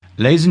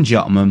Ladies and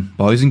gentlemen,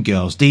 boys and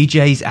girls,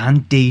 DJs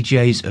and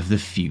DJs of the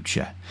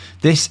future,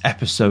 this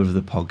episode of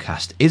the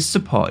podcast is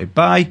supported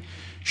by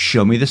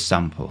Show Me the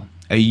Sample,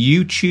 a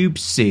YouTube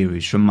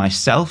series from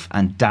myself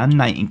and Dan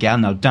Nightingale.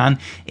 Now, Dan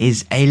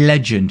is a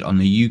legend on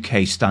the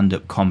UK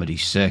stand-up comedy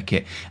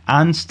circuit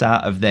and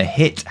star of the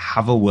hit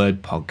Have a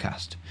Word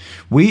podcast.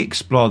 We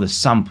explore the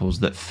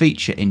samples that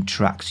feature in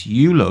tracks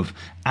you love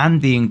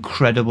and the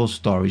incredible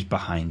stories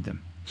behind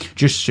them.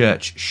 Just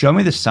search Show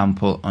Me the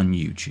Sample on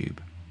YouTube.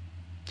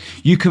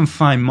 You can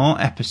find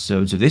more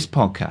episodes of this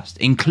podcast,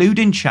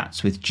 including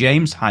chats with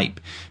James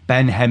Hype,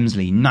 Ben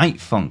Hemsley, Night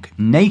Funk,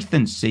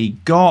 Nathan C,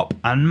 Gorp,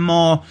 and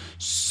more,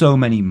 so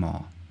many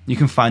more. You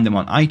can find them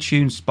on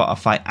iTunes,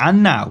 Spotify,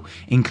 and now,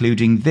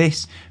 including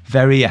this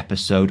very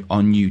episode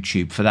on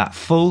YouTube. For that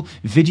full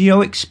video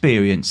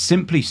experience,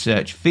 simply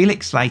search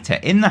Felix Leiter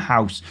in the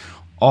house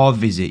or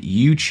visit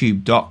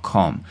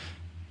youtube.com,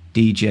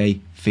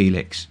 DJ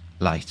Felix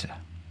Leiter.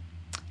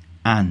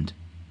 And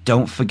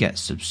don't forget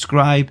to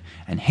subscribe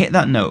and hit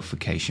that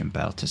notification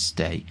bell to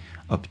stay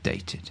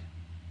updated.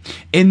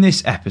 In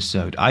this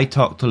episode, I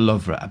talked to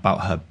Lovra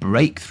about her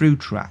breakthrough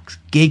tracks,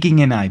 gigging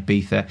in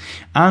Ibiza,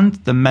 and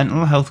the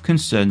mental health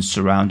concerns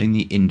surrounding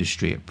the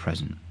industry at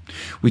present.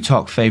 We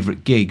talk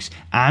favourite gigs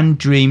and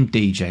dream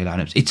DJ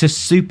lineups. It's a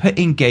super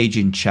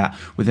engaging chat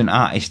with an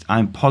artist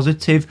I'm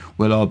positive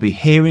we'll all be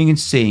hearing and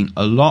seeing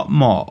a lot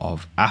more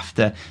of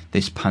after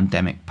this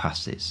pandemic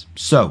passes.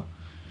 So,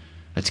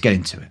 let's get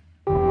into it.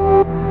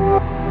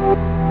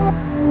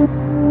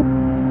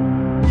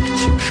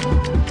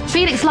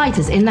 Felix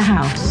Leiter's in the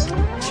house,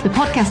 the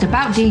podcast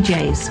about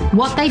DJs,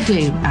 what they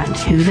do and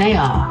who they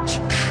are.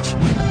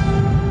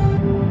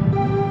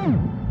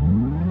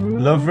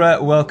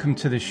 Lovra, welcome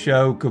to the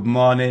show. Good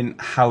morning.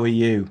 How are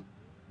you?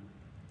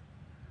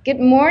 Good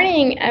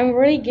morning. I'm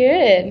really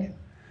good.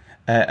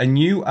 And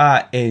you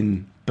are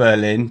in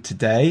Berlin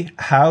today.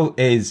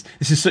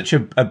 This is such a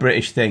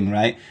British thing,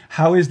 right?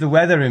 How is the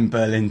weather in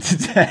Berlin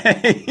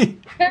today?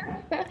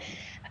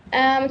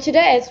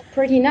 Today it's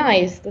pretty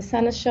nice. The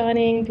sun is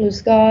shining, blue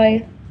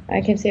sky. I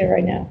can see it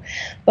right now.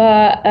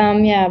 But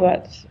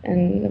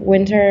in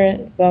winter,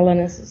 Berlin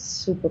is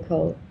super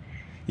cold.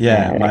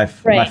 Yeah, my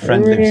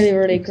friend lives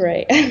really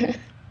great.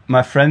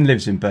 My friend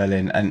lives in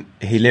Berlin, and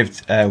he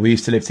lived. We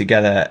used to live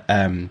together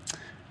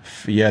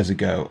years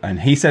ago,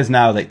 and he says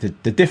now that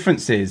the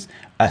differences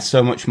are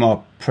so much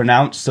more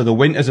pronounced. So the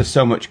winters are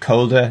so much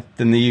colder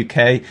than the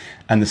UK,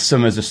 and the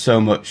summers are so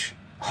much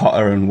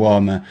hotter and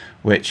warmer,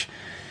 which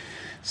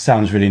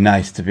sounds really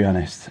nice, to be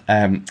honest.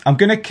 I'm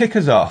going to kick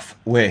us off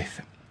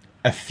with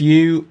a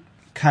few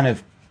kind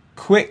of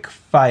quick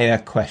fire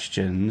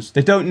questions.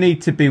 They don't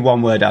need to be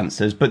one-word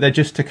answers, but they're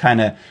just to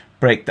kind of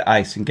break the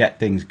ice and get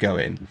things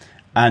going.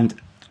 And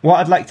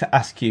what I'd like to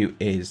ask you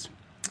is,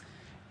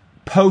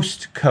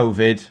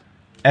 post-COVID,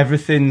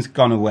 everything's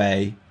gone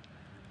away.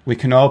 We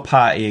can all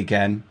party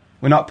again.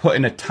 We're not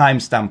putting a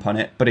timestamp on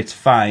it, but it's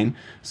fine.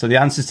 So the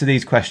answers to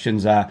these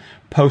questions are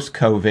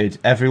post-COVID.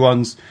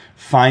 Everyone's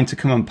fine to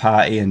come and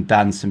party and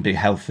dance and be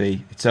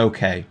healthy. It's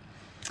okay.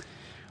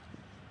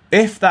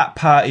 If that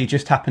party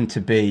just happened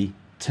to be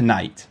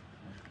tonight,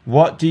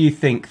 what do you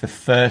think the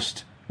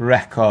first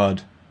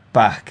record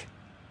back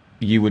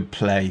you would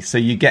play? So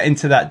you get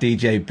into that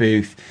DJ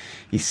booth,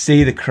 you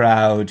see the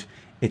crowd,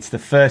 it's the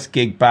first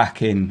gig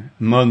back in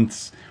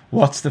months.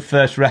 What's the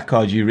first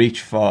record you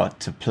reach for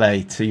to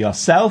play to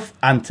yourself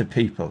and to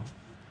people?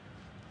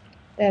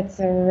 That's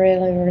a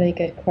really, really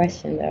good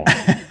question, though.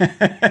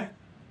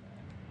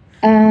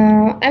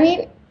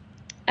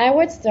 I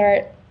would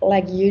start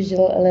like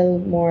usual, a little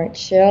more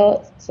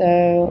chill,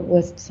 so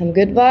with some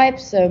good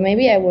vibes. So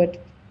maybe I would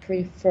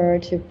prefer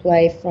to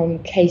play from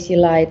Casey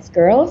Light's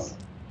Girls.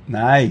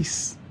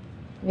 Nice.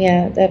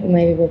 Yeah, that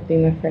maybe would be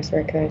my first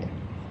record.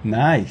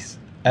 Nice.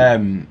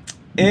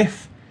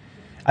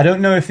 I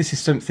don't know if this is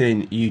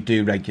something you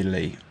do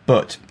regularly,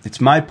 but it's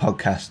my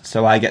podcast,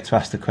 so I get to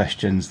ask the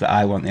questions that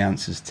I want the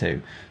answers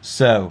to.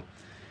 So,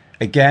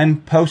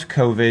 again,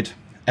 post-COVID,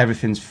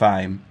 everything's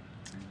fine.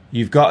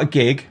 You've got a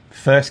gig,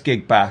 first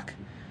gig back,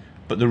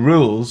 but the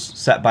rules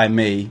set by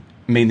me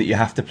mean that you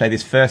have to play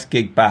this first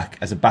gig back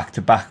as a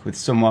back-to-back with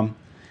someone.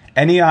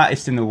 Any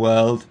artist in the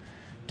world,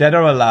 dead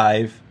or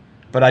alive,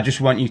 but I just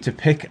want you to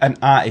pick an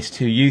artist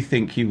who you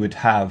think you would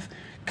have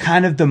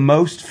kind of the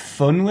most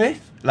fun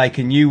with. Like,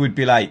 and you would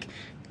be like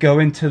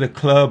going to the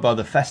club or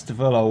the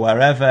festival or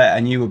wherever,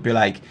 and you would be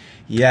like,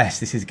 yes,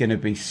 this is going to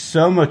be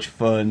so much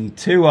fun,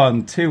 2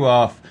 on, 2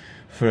 off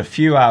for a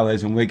few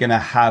hours, and we're going to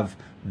have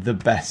the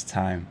best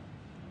time.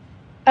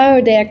 Oh,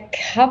 there are a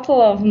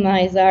couple of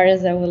nice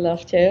artists I would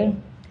love to.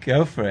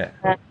 Go for it.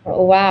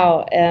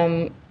 Wow.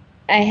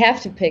 I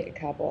have to pick a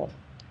couple.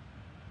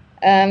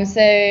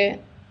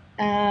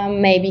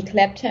 Maybe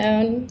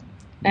Clapton.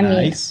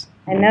 Nice.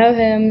 I know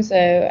him,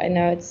 so I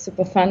know it's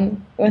super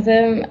fun with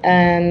him.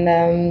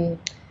 And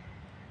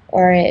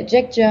or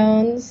Jack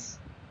Jones,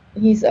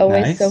 he's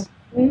always so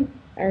fun.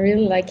 I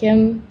really like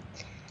him.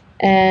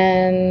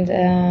 And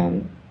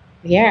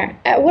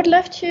I would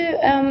love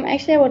to.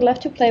 I would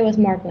love to play with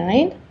Mark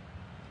Knight.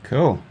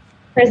 Cool.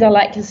 First, I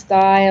like his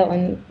style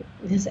and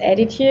his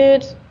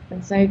attitude.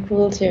 It's so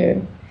cool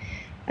to,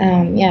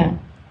 yeah.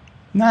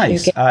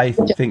 Nice. I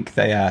think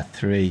they are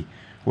three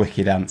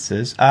wicked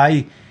answers.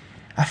 I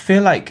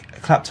feel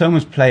like Clapton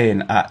was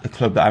playing at the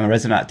club that I'm a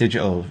resident at,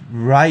 Digital,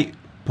 right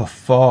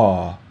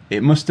before.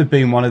 It must have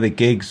been one of the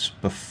gigs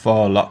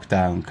before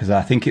lockdown, because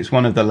I think it's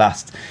one of the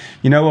last,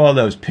 all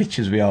those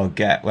pictures we all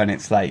get when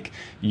it's like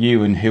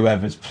you and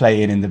whoever's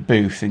playing in the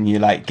booth and you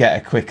like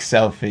get a quick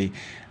selfie.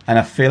 And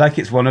I feel like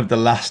it's one of the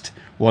last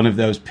one of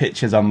those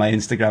pictures on my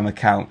Instagram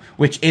account,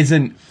 which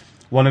isn't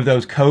one of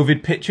those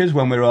COVID pictures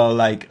when we're all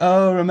like,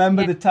 oh,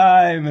 remember the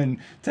time and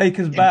take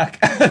us back.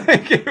 I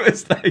think it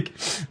was like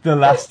the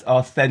last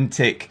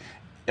authentic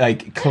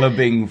like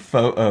clubbing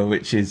photo,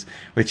 which is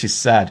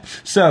sad.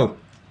 So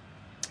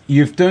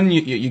you've done,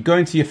 you're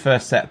going to your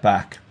first set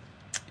back.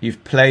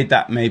 You've played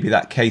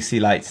that Casey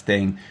Lights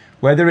thing,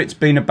 whether it's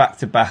been a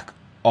back-to-back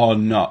or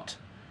not.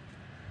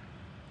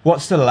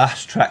 What's the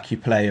last track you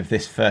play of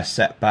this first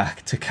set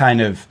back to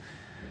kind of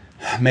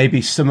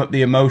maybe sum up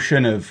the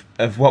emotion of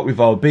what we've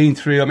all been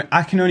through? I mean,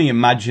 I can only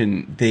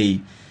imagine the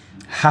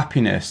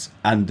happiness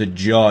and the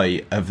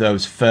joy of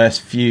those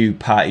first few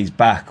parties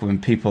back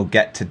when people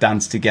get to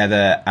dance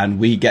together and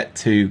we get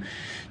to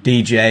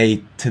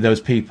DJ to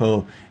those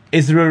people.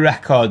 Is there a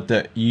record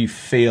that you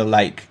feel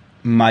like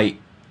might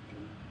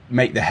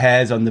make the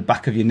hairs on the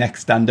back of your neck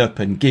stand up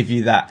and give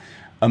you that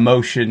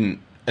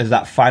emotion as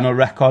that final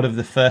record of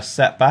the first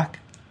set back?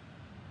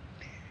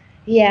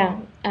 Yeah,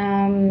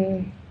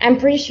 I'm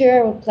pretty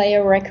sure we'll play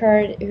a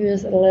record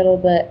who's a little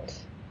bit,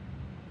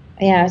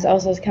 it's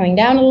also coming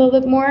down a little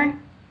bit more,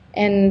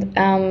 and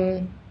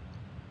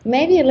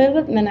maybe a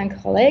little bit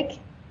melancholic,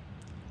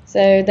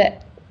 so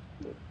that,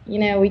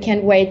 we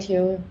can't wait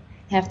to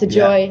have the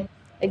joy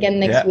again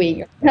next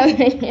week.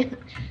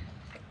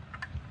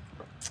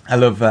 I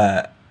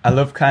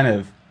love kind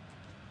of,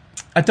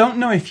 I don't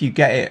know if you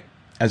get it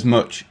as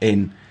much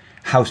in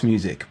house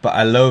music, but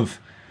I love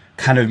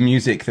kind of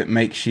music that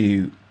makes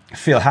you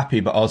feel happy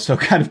but also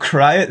kind of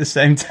cry at the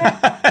same time.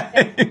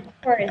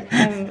 Of course,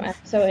 I'm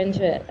so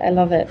into it. I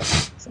love it.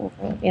 So,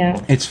 yeah.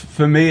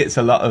 For me, it's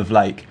a lot of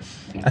like,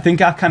 I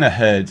think I kind of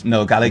heard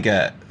Noel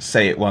Gallagher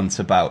say it once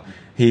about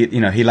he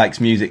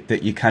likes music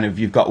that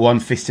you've got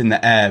one fist in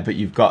the air but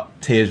you've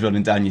got tears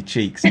running down your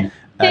cheeks. And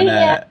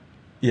I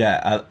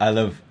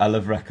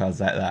love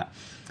records like that.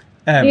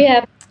 Do you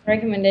have a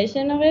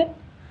recommendation of it?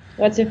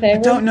 What's your favorite?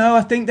 I don't know.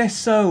 I think they're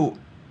so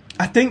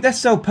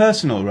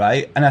personal,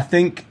 right? And I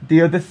think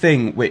the other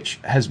thing which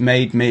has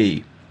made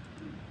me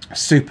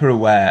super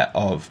aware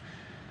of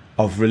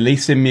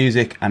releasing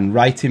music and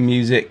writing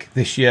music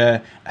this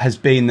year has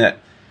been that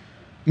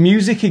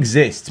music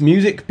exists.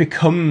 Music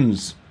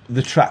becomes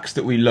the tracks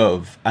that we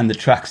love and the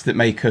tracks that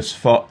make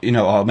us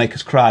or make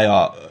us cry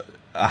or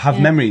have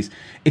memories.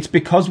 It's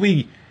because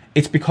we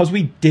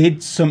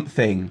did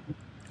something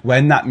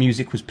when that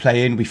music was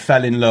playing. We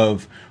fell in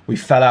love, we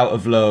fell out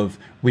of love,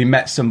 we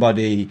met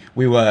somebody,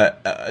 we were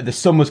the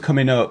sun was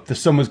coming up, the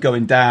sun was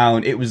going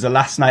down, it was the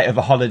last night of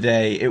a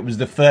holiday, it was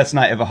the first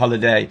night of a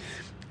holiday.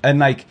 And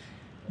like,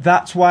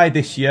 that's why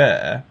this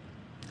year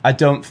I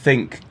don't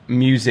think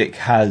music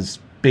has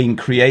been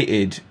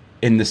created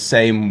in the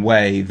same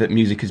way that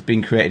music has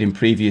been created in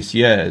previous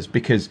years,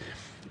 because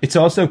it's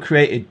also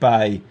created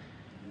by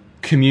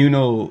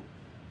communal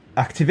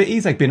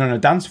activities, like being on a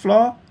dance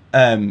floor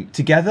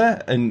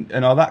together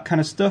and all that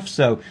kind of stuff.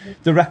 So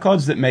the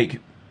records that make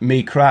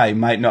me cry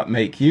might not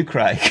make you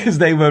cry because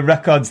they were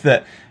records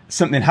that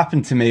something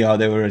happened to me or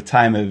they were a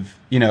time of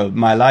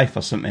my life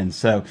or something.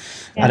 So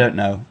I don't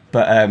know,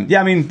 but I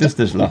mean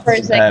there's lots. For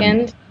a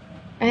second,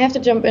 I have to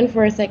jump in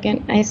for a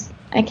second.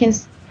 I can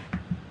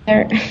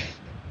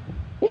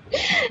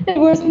it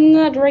was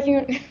not working.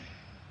 I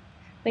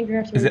think we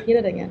have to repeat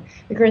it again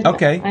because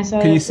okay.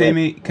 Can you see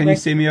me? Can you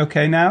see me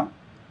okay now?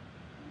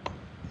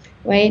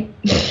 Wait,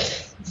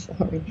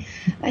 sorry.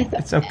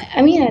 It's okay.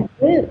 I mean,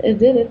 I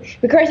did it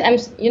because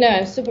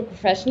I'm super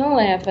professional.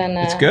 I have an.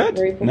 It's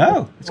good.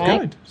 No, it's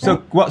good. So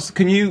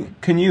Can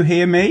you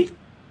hear me?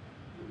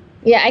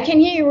 Yeah, I can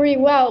hear you really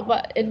well,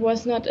 but it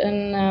was not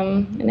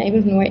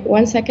enabled. Wait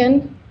 1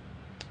 second.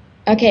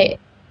 Okay,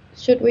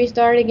 should we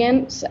start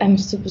again? I'm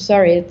super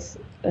sorry. It's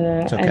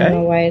okay. I don't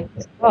know why it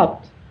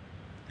stopped.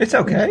 It's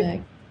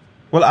okay.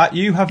 Well,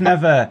 you have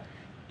never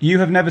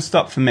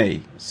stopped for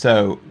me,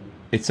 so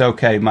it's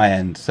okay my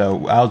end.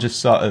 So I'll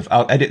just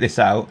I'll edit this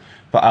out,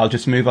 but I'll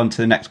just move on to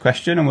the next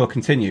question and we'll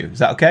continue. Is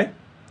that okay?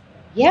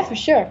 Yeah, for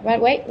sure.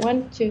 Wait,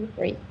 1, 2,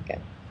 3,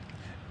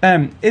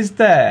 go.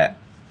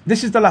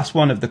 This is the last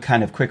one of the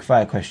kind of quick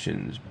fire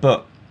questions,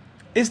 but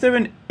is there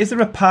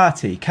a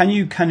party? Can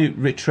you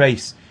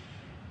retrace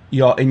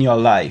in your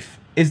life?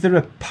 Is there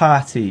a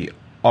party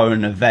or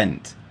an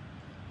event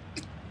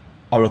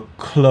or a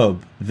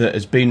club that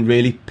has been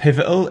really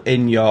pivotal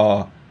in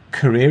your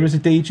career as a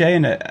DJ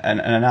and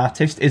an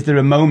artist? Is there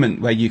a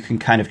moment where you can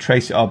kind of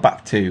trace it all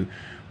back to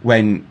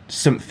when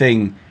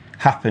something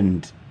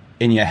happened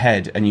in your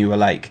head and you were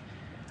like,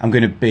 I'm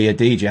going to be a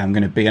DJ, I'm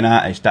going to be an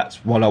artist, that's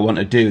what I want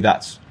to do,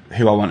 that's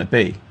who I want to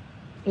be?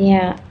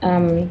 Yeah.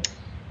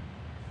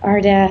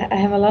 I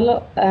have a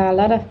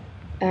lot of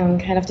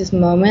kind of these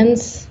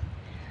moments.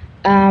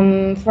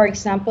 For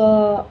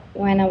example,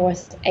 when I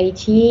was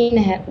 18,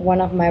 I had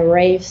one of my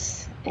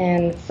raves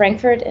in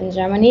Frankfurt in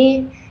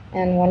Germany,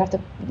 and one of the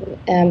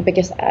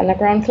biggest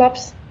underground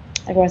clubs.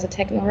 It was a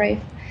techno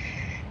rave,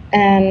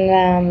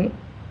 and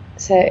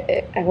so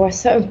I was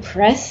so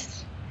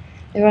impressed.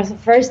 It was the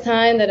first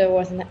time that I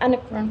was in an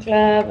underground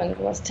club, and it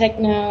was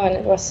techno, and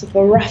it was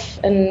super rough,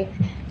 and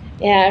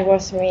yeah, it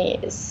was for me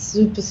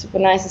super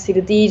nice to see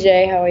the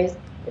DJ, how he's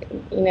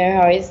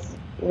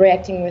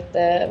reacting with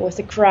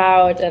the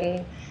crowd.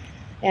 And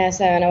yeah,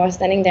 so when I was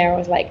standing there, I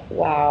was like,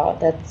 wow,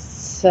 that's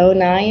so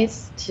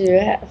nice to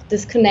have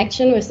this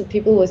connection with the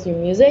people with your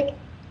music.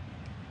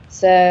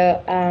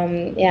 So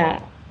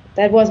yeah,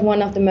 that was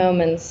one of the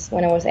moments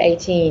when I was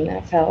 18.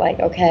 I felt like,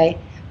 okay,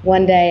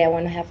 one day I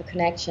want to have a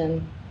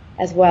connection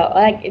as well,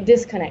 like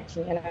this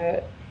connection.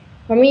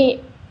 For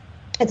me,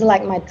 it's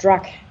like my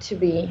drug to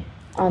be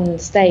on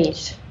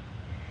stage.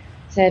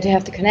 So to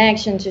have the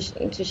connection,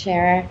 to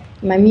share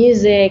my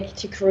music,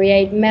 to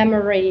create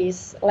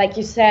memories. Like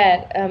you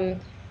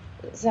said,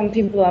 some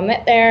people I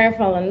met there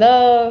fall in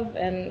love,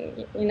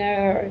 and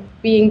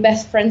being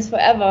best friends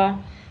forever.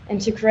 And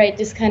to create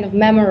this kind of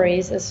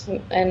memories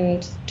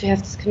and to have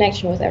this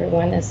connection with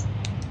everyone is,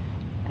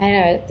 I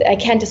don't know, I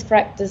can't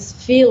describe this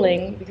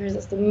feeling because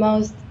it's the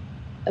most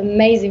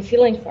amazing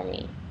feeling for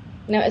me.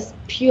 It's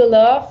pure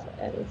love,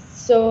 and it's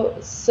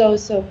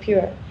so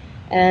pure.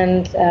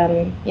 And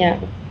yeah.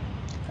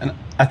 And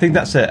I think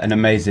that's an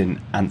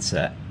amazing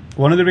answer.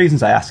 One of the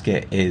reasons I ask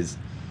it is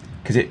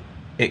because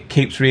it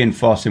keeps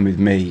reinforcing with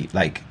me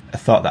like a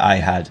thought that I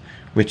had,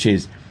 which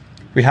is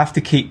we have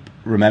to keep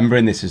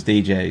remembering this as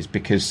DJs,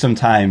 because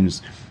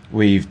sometimes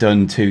we've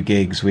done 2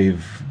 gigs,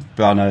 we've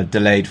been on a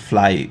delayed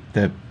flight,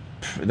 the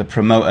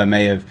promoter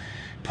may have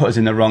put us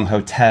in the wrong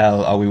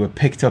hotel, or we were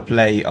picked up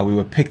late, or we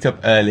were picked up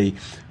early.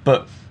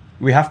 But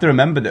we have to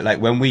remember that, like,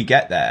 when we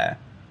get there,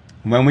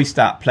 when we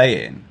start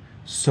playing,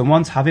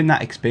 someone's having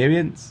that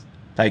experience.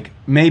 Like,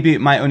 maybe it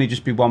might only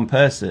just be one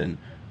person,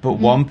 but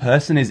one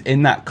person is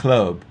in that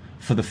club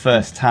for the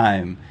first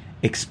time,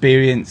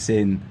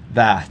 experiencing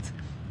that.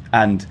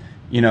 And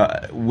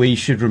we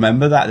should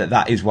remember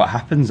that is what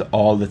happens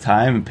all the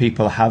time, and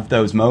people have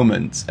those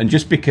moments. And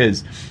just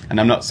because, and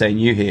I'm not saying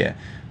you here,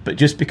 but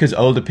just because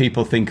older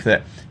people think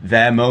that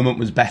their moment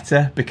was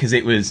better because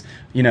it was,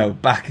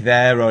 back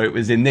there, or it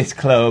was in this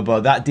club,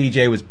 or that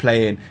DJ was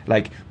playing,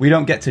 like, we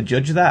don't get to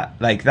judge that.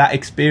 Like, that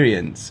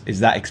experience is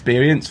that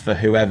experience for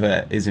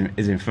whoever is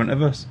in front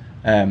of us.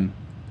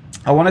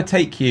 I want to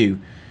take you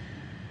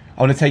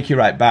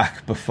right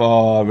back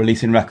before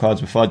releasing records,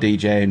 before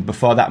DJing,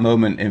 before that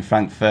moment in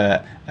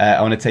Frankfurt.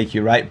 I want to take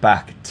you right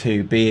back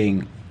to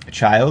being a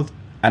child,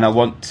 and I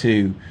want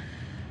to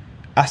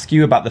ask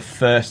you about the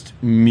first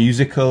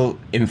musical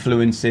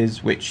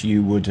influences which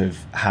you would have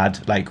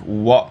had. Like,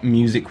 what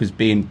music was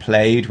being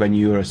played when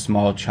you were a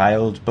small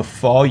child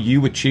before you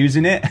were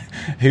choosing it?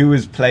 Who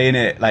was playing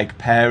it? Like,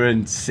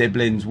 parents,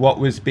 siblings? What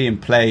was being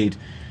played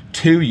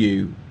to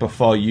you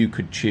before you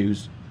could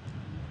choose?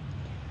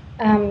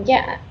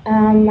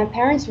 My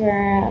parents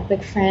were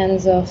big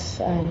fans of,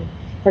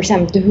 for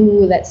example, The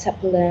Who, Led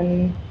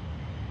Zeppelin,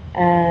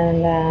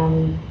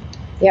 and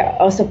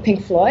also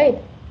Pink Floyd.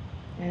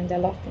 And I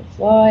love Pink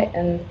Floyd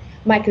and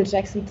Michael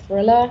Jackson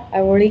Thriller. I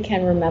really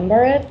can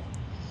remember it.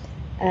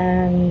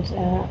 And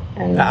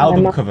the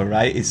album cover,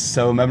 right, is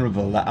so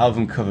memorable. That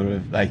album cover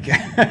of like,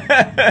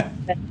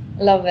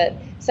 love it.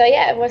 So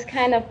yeah, it was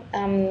kind of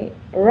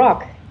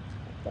rock,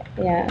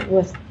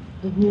 with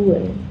The Who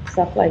and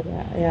stuff like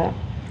that. Yeah.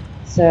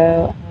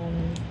 So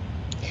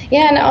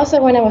and also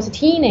when I was a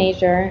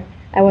teenager,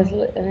 I was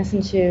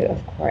listening to,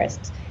 of course,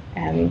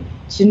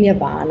 to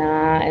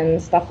Nirvana and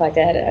stuff like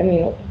that. I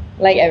mean,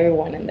 like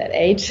everyone in that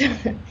age.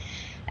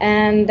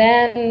 And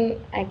then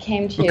I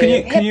came to. Well,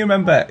 can you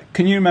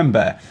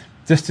remember?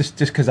 Just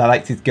because I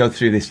like to go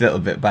through this little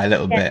bit by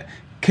little bit.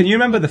 Can you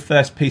remember the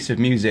first piece of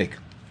music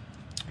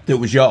that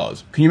was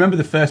yours? Can you remember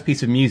the first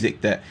piece of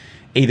music that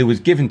either was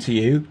given to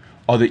you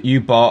or that you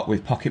bought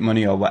with pocket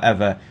money or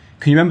whatever?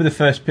 Can you remember the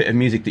first bit of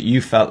music that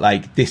you felt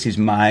like, this is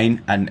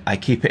mine and I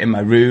keep it in my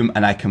room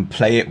and I can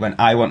play it when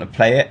I want to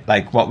play it?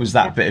 Like, what was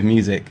that bit of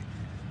music?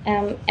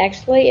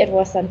 Actually, it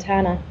was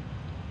Santana.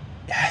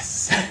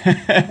 Yes.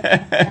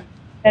 That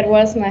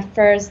was my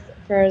first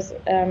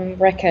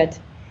record.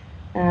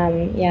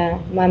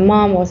 My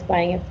mom was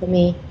buying it for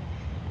me,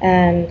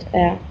 and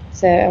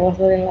so I was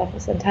really in love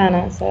with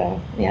Santana. So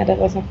yeah, that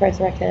was my first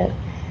record.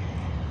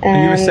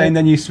 And you were saying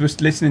then you were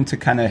listening to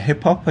kind of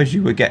hip hop as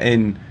you were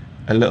getting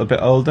a little bit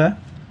older.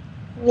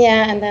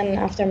 Yeah, and then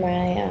after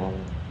my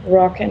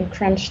rock and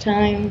crunch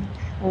time,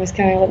 I was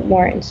kind of a little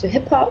more into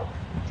hip hop,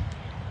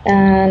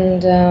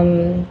 and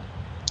and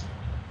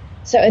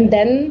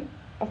then,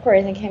 of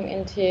course, I came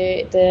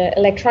into the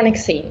electronic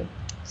scene.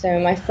 So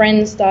my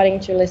friends starting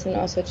to listen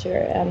also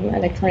to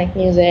electronic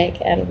music,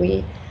 and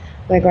we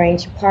were going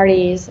to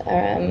parties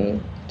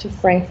to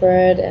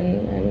Frankfurt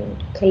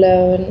and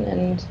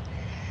Cologne,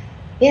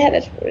 yeah,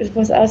 it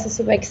was also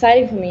super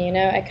exciting for me. You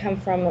know, I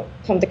come from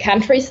the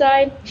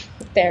countryside.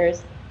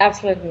 There's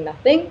absolutely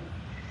nothing.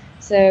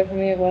 So for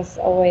me, it was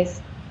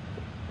always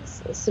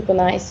super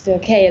nice to,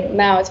 okay,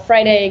 now it's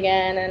Friday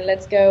again, and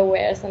let's go.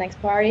 Where's the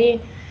next party?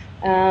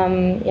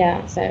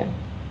 Yeah, so.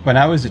 When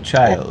I was a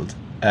child,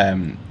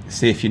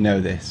 see if you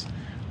know this.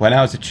 When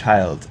I was a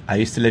child, I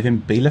used to live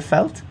in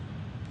Bielefeld.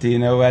 Do you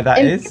know where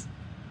that is?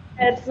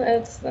 It's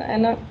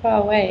not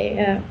far away.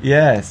 Yeah.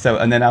 Yeah. So,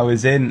 and then I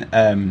was in.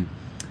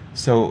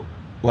 So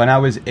when I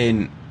was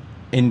in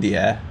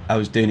India, I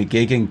was doing a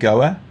gig in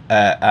Goa,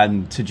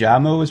 and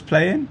Tajamo was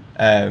playing,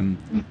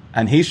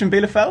 and he's from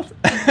Bielefeld.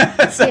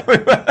 So we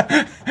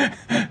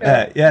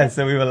were,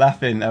 so we were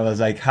laughing. I was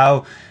like,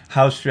 how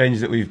strange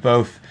that we've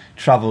both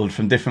travelled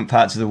from different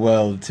parts of the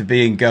world to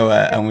be in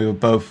Goa, and we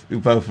both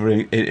were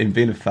in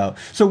Bielefeld.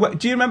 So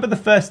do you remember the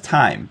first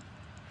time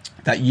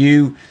that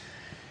you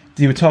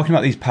were talking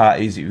about these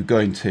parties that you were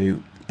going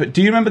to, but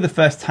do you remember the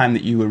first time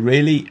that you were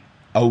really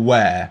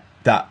aware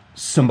that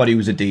somebody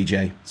was a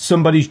DJ?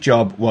 Somebody's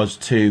job was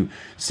to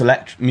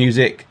select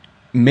music,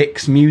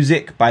 mix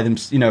music by them,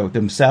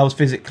 themselves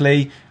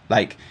physically.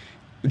 Like,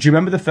 do you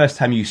remember the first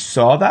time you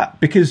saw that?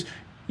 Because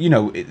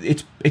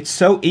it's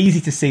so easy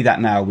to see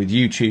that now with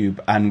YouTube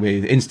and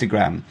with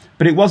Instagram,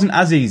 but it wasn't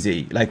as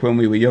easy like when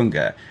we were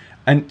younger.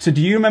 And so,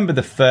 do you remember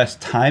the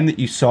first time that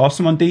you saw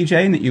someone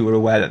DJing, that you were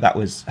aware that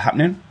was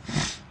happening?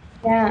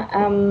 Yeah,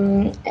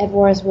 it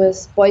was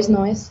with Boys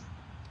Noise.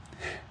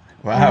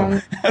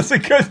 Wow, that's a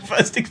good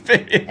first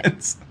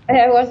experience.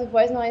 It was with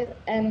Boys Noise,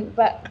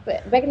 but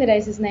back in the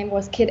days, his name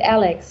was Kid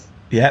Alex.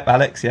 Yep,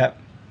 Alex. Yep.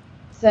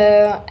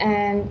 So,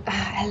 and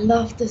I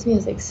loved this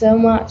music so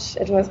much.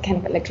 It was kind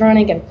of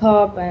electronic and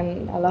pop,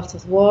 and I loved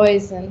his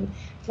voice.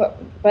 But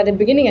in the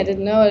beginning, I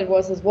didn't know it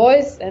was his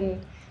voice,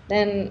 and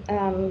then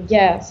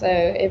so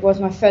it was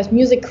my first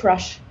music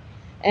crush.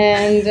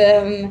 And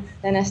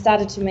then I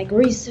started to make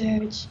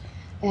research.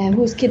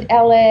 Who's Kid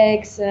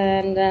Alex?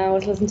 And I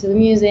was listening to the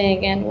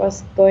music and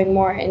was going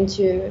more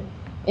into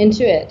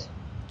it.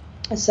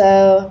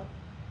 So,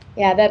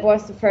 yeah, that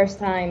was the first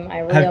time I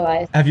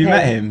realized. Have you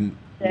met him?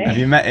 Have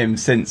you met him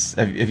since?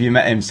 Have you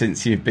met him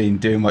since you've been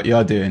doing what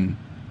you're doing?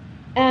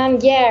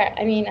 Yeah,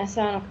 I mean, I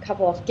saw him a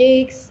couple of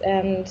gigs,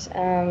 and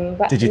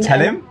but did you tell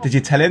him? Did you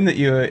tell him that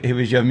he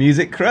was your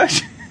music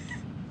crush?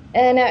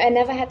 No, I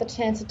never had the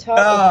chance to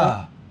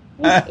talk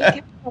with him. He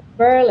came from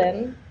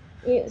Berlin.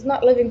 He's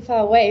not living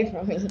far away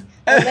from me.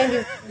 But maybe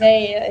one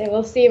day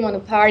we'll see him on a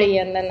party,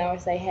 and then I will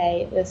say,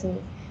 "Hey,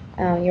 listen,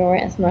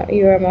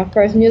 you're my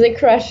first music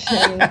crush,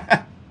 and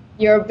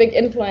you're a big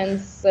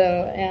influence." So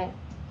yeah.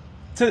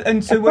 Of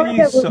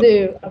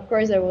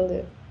course I will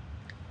do.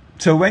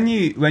 So when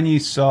you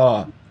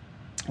saw,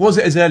 was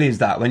it as early as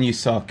that, when you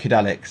saw Kid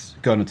Alex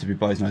going on to be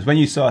Boys Noise, when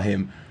you saw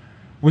him,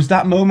 was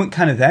that moment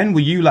kind of then? Were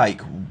you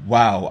like,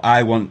 wow,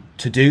 I want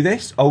to do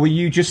this? Or were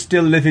you just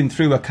still living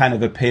through a kind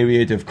of a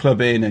period of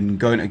clubbing and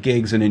going to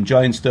gigs and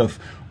enjoying stuff?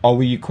 Or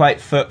were you quite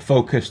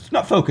focused,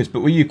 not focused, but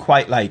were you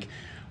quite like,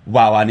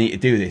 wow, I need to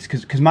do this?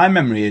 Because my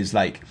memory is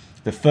like,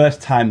 the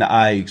first time that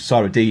I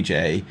saw a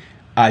DJ,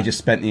 I just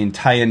spent the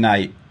entire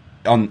night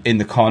in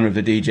the corner of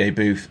the DJ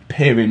booth,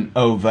 peering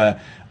over.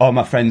 All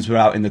my friends were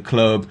out in the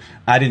club.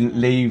 I didn't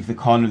leave the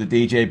corner of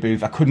the DJ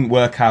booth. I couldn't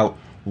work out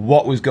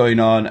what was going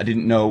on. I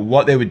didn't know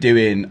what they were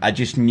doing. I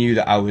just knew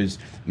that I was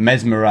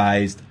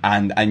mesmerized,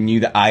 and I knew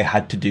that I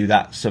had to do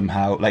that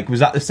somehow. Like, was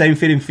that the same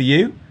feeling for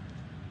you?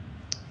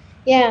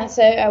 Yeah,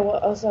 so I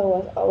also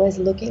was always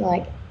looking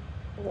like,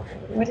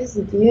 what is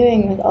he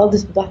doing with all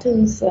these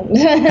buttons? And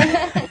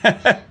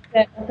I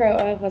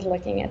was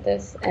looking at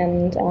this,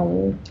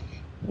 and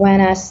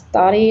when I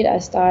started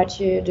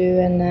to do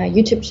a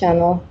YouTube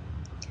channel,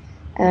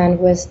 and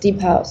with Deep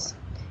House,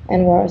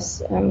 and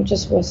was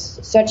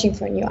searching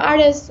for new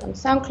artists on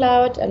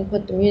SoundCloud and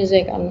put the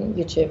music on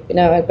YouTube.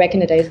 Back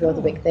in the days it was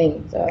a big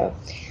thing. So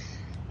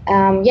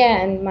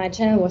and my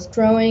channel was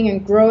growing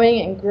and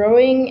growing and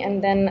growing,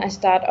 and then I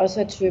started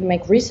also to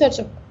make research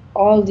of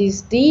all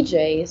these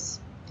DJs.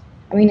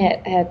 I mean,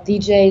 I had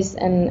DJs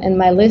in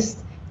my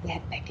list. They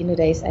had back in the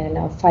days, I don't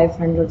know,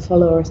 500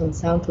 followers on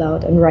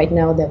SoundCloud, and right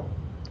now they're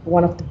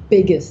one of the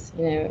biggest,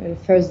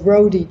 first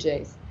row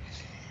DJs.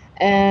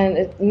 And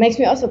it makes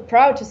me also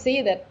proud to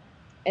see that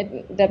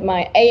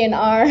my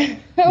A&R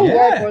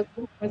work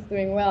was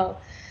doing well.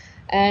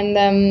 And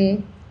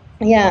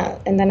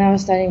and then I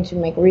was starting to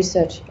make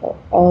research of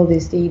all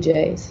these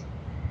DJs.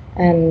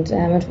 And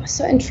it was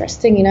so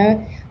interesting,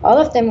 all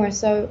of them were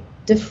so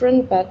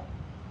different, but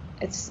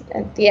it's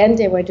at the end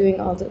they were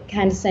doing all the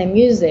kind of same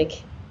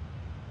music.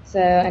 So,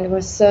 and it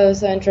was so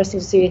interesting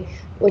to see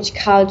which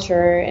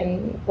culture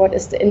and what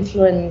is the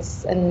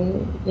influence,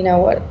 and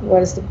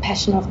what is the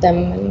passion of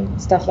them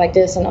and stuff like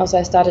this. And also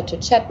I started to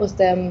chat with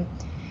them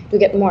to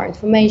get more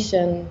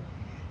information.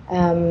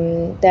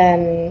 Tell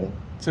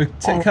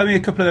me a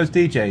couple of those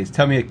DJs.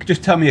 Tell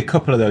me a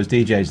couple of those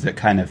DJs that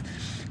kind of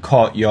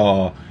caught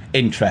your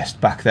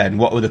interest back then.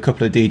 What were the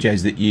couple of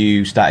DJs that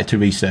you started to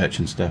research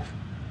and stuff?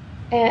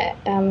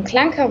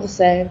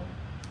 Klangkarussell.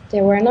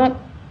 They were not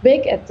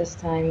big at this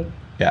time.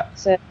 Yeah.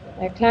 So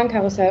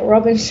Klanka was like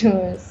Robin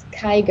Schulz,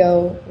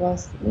 Kygo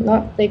was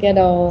not big at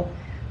all,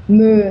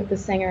 Mö, the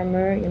singer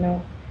Mö, you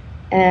know,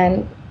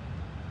 and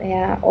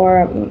yeah,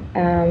 or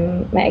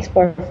my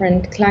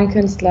ex-boyfriend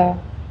Klangkünstler,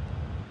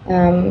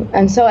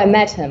 and so I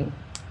met him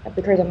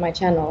because of my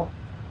channel,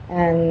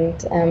 and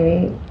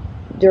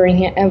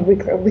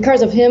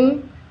because of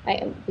him,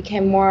 I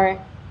became more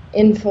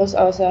infos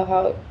also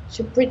how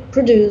to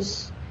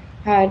produce,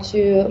 how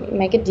to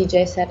make a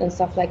DJ set and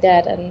stuff like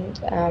that. And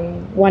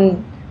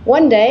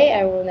one day,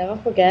 I will never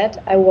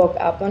forget, I woke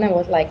up and I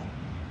was like,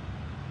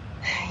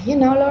 you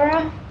know,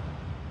 Laura,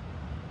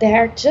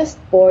 there are just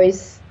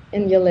boys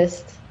in your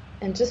list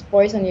and just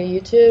boys on your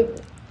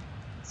YouTube.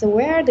 So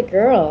where are the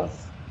girls?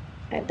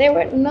 There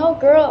were no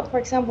girl, for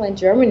example, in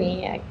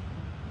Germany,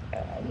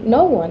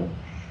 no one.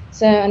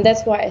 So, and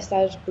that's why I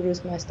started to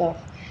produce my stuff.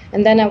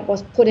 And then I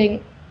was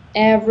putting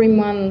every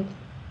month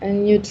a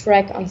new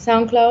track on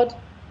SoundCloud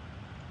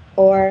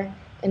or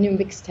a new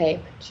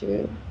mixtape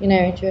to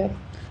have.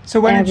 So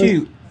when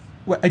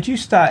had you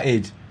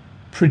started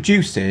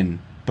producing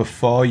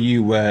before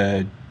you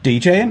were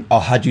DJing,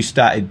 or had you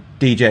started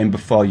DJing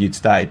before you'd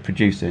started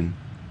producing?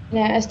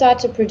 Yeah, I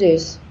started to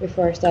produce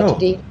before I started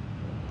to DJ.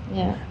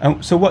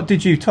 Yeah. So what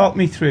did you talk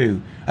me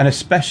through? And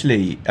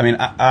especially, I mean,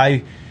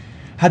 I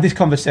had this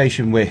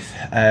conversation with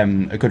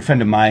a good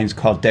friend of mine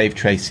called Dave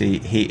Tracy.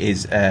 He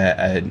is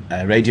a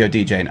radio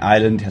DJ in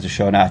Ireland. He has a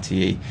show on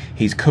RTE.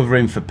 He's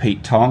covering for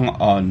Pete Tong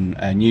on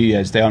New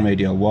Year's Day on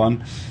Radio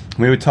 1.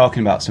 We were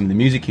talking about some of the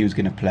music he was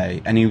going to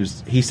play, and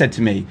he said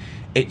to me,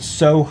 it's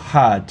so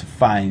hard to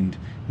find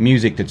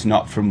music that's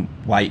not from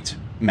white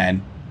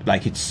men.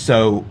 Like, it's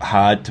so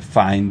hard to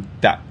find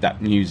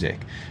that music.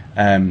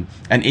 And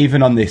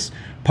even on this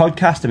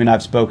podcast, I mean,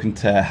 I've spoken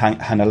to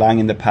Hannah Lang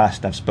in the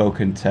past, I've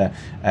spoken to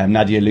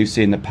Nadia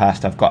Lucy in the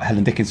past, I've got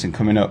Helen Dickinson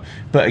coming up.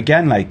 But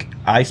again, like,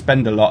 I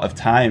spend a lot of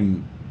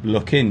time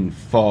looking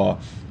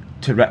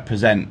to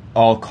represent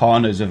all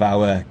corners of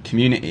our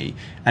community,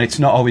 and it's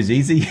not always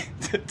easy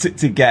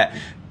to get,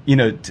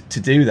 to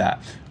do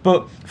that.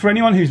 But for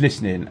anyone who's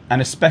listening,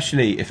 and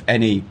especially if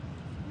any,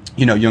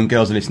 young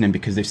girls are listening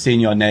because they've seen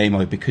your name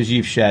or because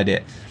you've shared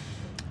it,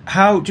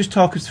 just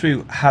talk us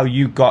through how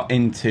you got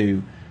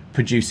into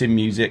producing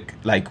music.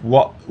 Like,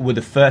 what were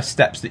the first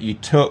steps that you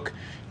took?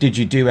 Did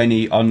you do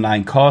any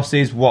online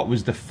courses? What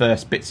was the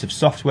first bits of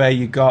software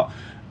you got?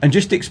 And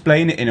just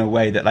explain it in a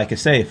way that, like I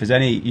say, if there's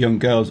any young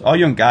girls or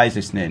young guys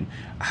listening,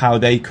 how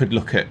they could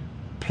look at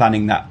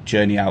planning that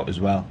journey out as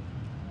well.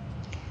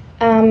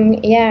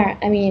 Yeah,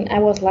 I mean, I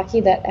was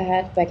lucky that I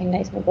had, back in the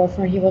days, my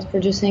boyfriend, he was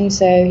producing,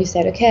 so he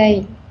said,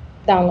 okay,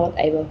 download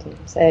Ableton.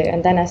 So,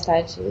 and then I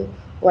started to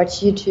watch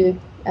YouTube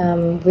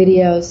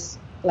videos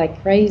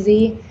like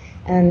crazy,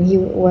 and he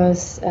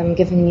was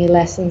giving me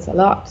lessons a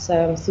lot.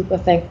 So I'm super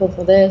thankful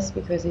for this,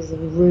 because he's a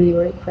really,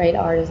 really great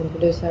artist and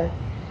producer.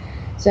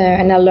 So,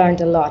 and I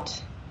learned a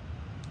lot.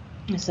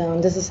 So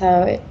this is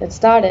how it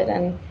started,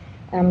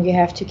 and you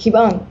have to keep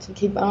on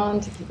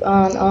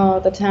all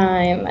the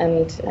time.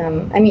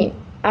 And I mean,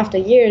 after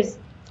years,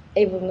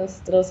 Ableton is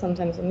still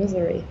sometimes a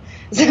misery.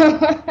 So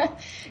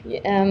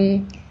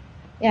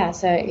yeah,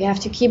 so you have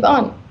to keep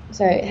on.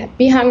 So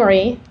be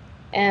hungry,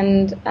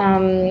 and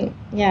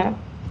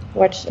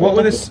watch. What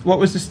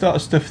was the sort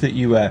of stuff that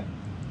you were?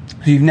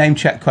 You've name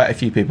checked quite a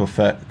few people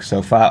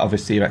so far.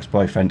 Obviously, your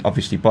ex-boyfriend.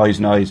 Obviously, Boys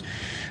Noise.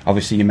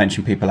 Obviously, you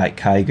mentioned people like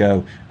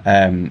Kygo.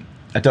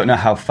 I don't know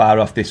how far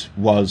off this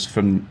was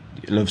from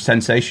Love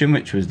Sensation,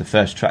 which was the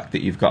first track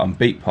that you've got on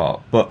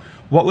Beatport. But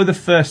what were the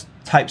first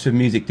types of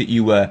music that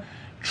you were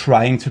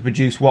trying to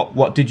produce?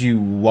 What did you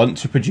want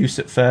to produce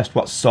at first?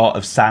 What sort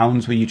of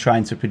sounds were you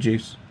trying to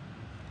produce?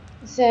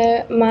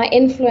 So my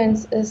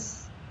influence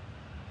is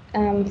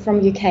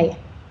from UK.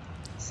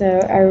 So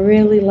I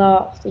really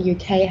love the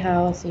UK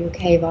house, the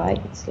UK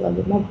vibe. It's a little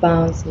bit more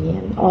bouncy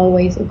and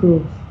always a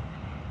groove.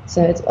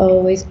 So it's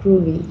always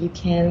groovy. You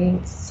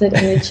can sit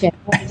in a chair.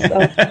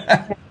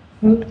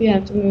 You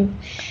have to move.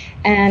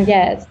 And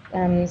yeah,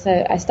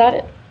 so I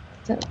started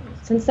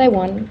since day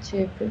one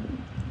to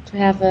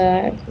have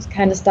a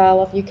kind of style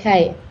of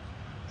UK.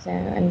 So,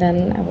 and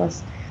then I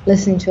was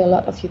listening to a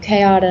lot of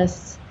UK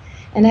artists,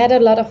 and I had a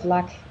lot of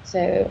luck.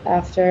 So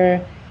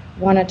after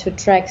one or two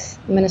tracks,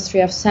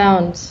 Ministry of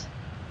Sound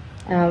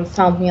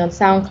found me on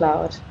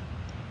SoundCloud,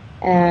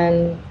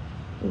 and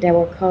they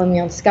were calling me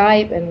on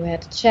Skype, and we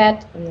had to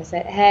chat, and they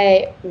said,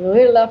 hey, we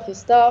really love your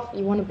stuff,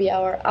 you want to be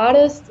our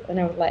artist? And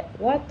I was like,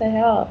 what the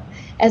hell?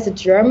 As a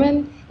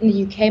German in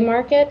the UK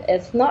market,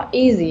 it's not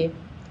easy.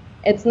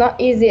 It's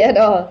not easy at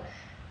all.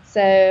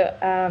 So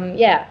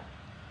yeah,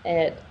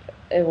 it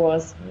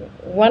was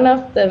one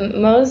of the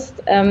most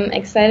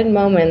excited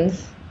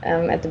moments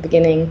at the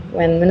beginning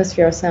when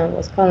Ministry of Sound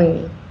was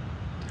calling me.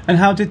 And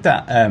how did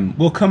that,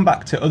 we'll come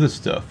back to other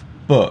stuff,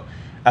 but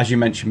as you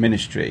mentioned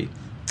Ministry,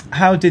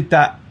 how did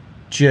that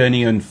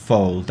journey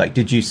unfold? Like,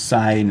 did you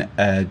sign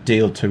a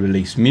deal to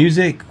release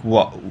music?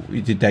 What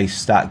did they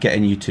start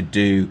getting you to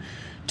do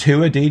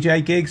tour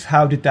DJ gigs?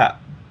 How did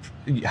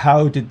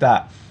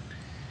that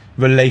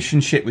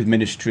relationship with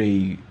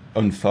Ministry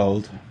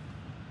unfold?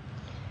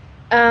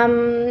 At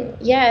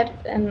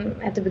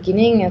the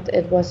beginning,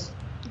 it was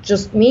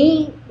just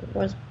me.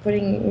 Was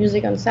putting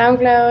music on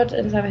SoundCloud,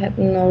 and so I had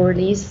no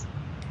release.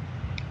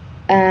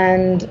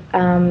 And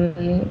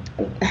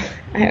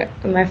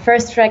my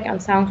first track on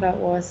SoundCloud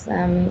was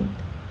a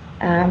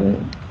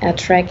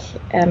track,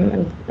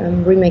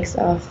 remix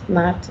of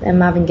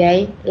Marvin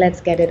Gaye,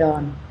 "Let's Get It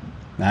On."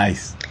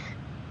 Nice.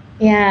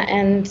 Yeah,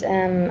 and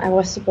I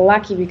was super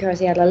lucky because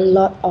he had a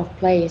lot of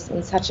plays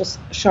in such a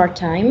short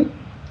time,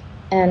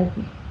 and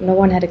no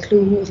one had a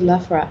clue who was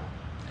Lafra.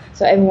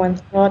 So everyone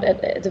thought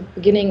at the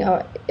beginning,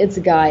 oh, it's a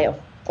guy.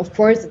 Of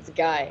course, it's a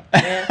guy.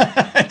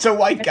 Yeah. It's a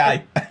white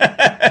guy.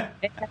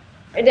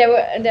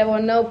 There were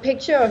no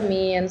picture of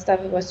me and stuff.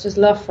 It was just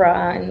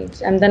Lafra,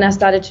 and then I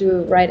started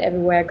to write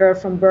everywhere, "Girl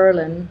from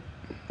Berlin."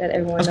 That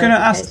everyone. I was going to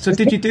ask. So,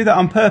 did you do that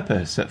on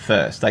purpose at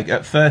first? Like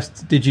at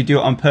first, did you do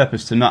it on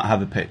purpose to not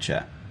have a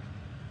picture?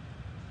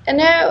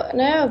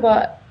 No,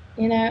 but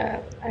I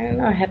don't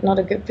know. I had not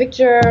a good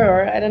picture,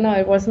 or I don't know.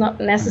 It was not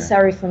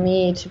necessary for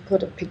me to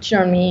put a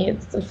picture on me.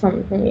 It's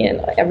from me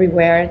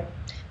everywhere. It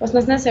was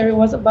not necessary. It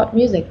was about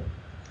music.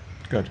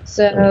 Good.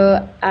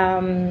 So,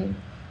 and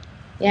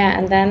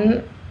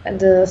then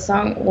the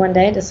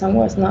song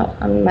was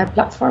not on my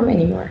platform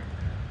anymore.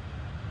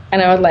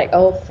 And I was like,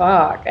 oh,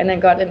 fuck. And I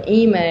got an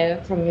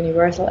email from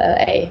Universal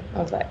LA. I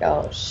was like,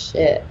 oh,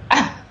 shit.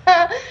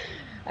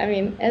 I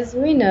mean, as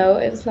we know,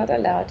 it's not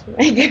allowed to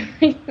make a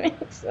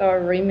remix or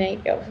a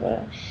remake of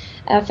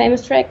a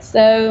famous track.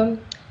 So,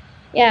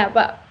 yeah,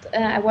 but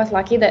I was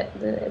lucky that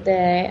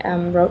they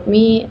wrote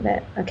me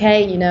that,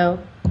 okay,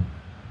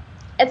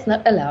 it's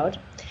not allowed.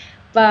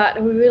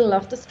 But we really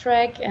love this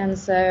track, and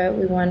so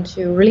we want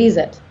to release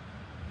it.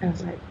 I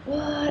was like,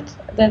 what?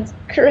 That's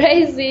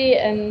crazy.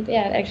 And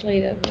yeah,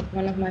 actually that was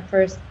one of my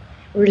first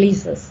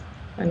releases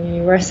on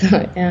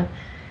Universal. Yeah.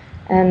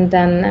 And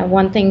then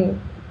one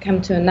thing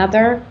came to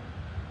another.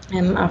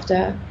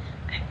 After,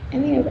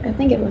 I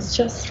think it was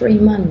just 3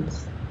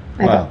 months.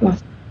 Wow.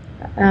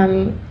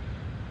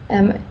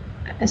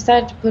 I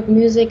started to put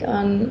music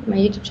on my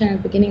YouTube channel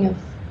at the beginning of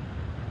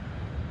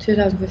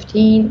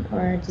 2015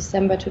 or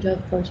December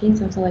 2014,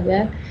 something like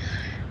that.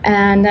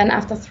 And then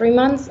after 3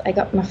 months, I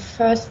got my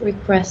first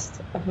request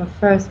of my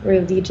first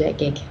real DJ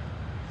gig.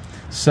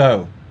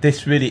 So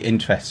this really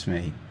interests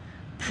me.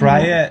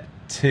 Prior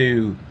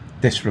to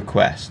this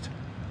request,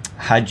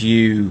 had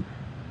you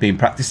been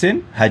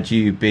practicing? Had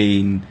you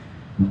been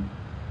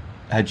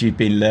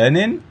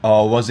learning,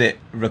 or was it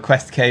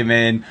request came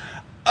in?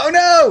 Oh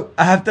no,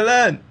 I have to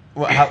learn.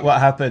 What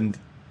happened?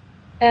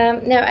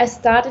 No, I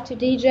started to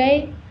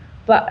DJ,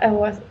 but I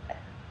was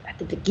at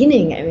the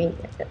beginning. I mean,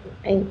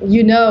 and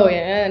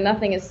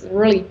nothing is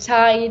really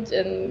tight,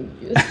 and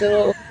you're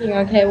still thinking,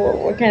 okay,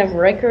 what kind of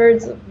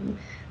records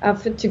are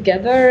fit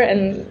together,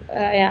 and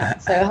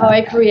so how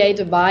I create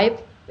a vibe,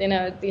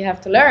 you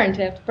have to learn,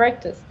 you have to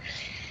practice.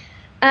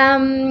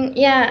 And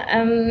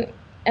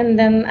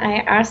then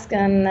I asked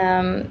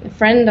a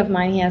friend of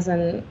mine. He has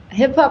a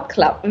hip hop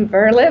club in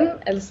Berlin.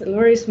 It's a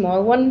very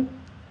small one,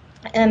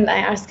 and I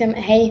asked him,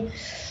 hey.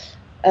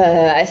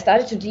 I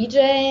started to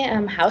DJ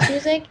house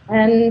music,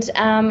 and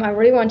I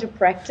really want to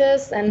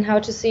practice and how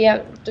to see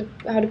how do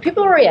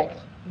people react.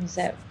 He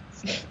said,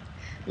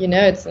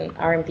 it's an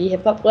R&B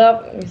hip hop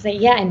club. And you say,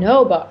 yeah, I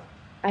know, but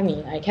I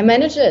mean, I can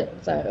manage it,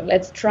 so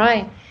let's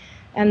try.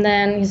 And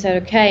then he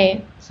said,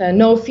 okay, so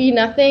no fee,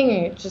 nothing,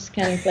 you just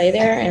can play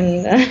there.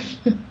 And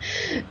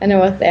and I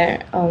was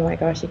there. Oh my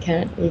gosh, you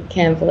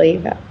can't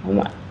believe that.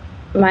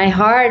 My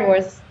heart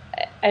was,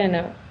 I don't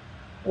know,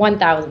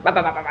 1,000.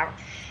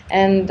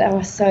 And I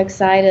was so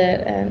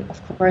excited, and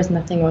of course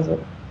but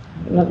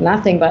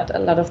a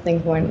lot of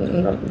things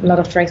a lot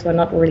of tracks were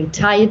not really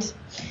tight.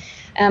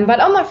 But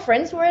all my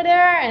friends were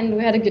there, and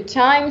we had a good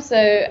time.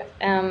 So,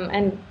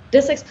 and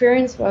this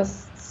experience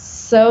was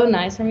so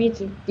nice for me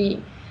to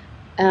be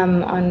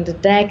on the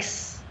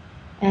decks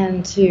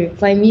and to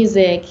play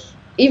music,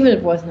 even if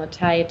it was not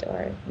tight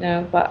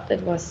but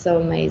it was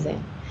so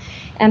amazing.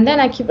 And then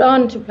I keep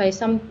on to play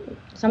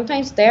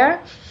sometimes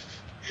there.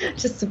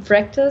 Just to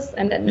practice,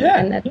 and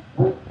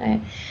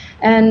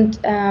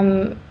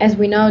as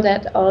we know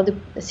that all the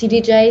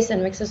CDJs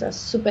and mixers are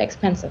super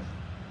expensive,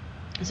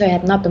 so I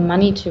had not the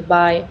money to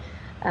buy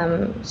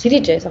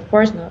CDJs, of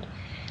course not.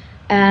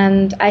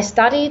 And I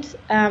studied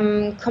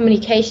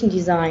communication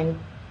design,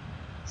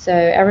 so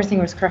everything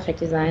was graphic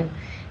design.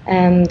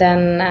 And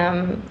then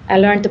I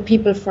learned the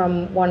people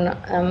from one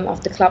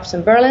of the clubs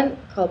in Berlin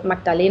called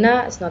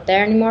Magdalena. It's not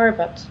there anymore,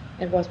 but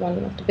it was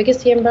one of the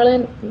biggest here in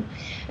Berlin.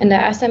 And I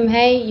asked them,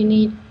 hey, you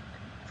need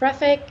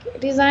graphic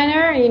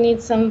designer? You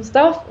need some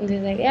stuff? And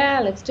they're like,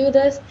 yeah, let's do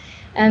this.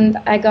 And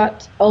I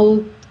got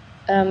old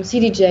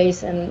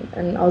CDJs and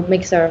an old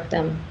mixer of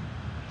them.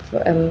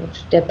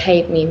 They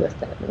paid me with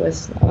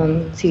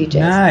CDJs.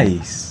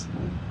 Nice.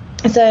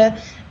 So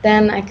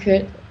then I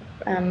could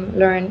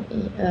learn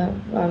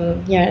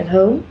here at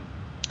home.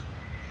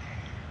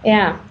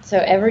 Yeah, so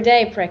every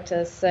day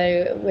practice.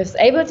 So with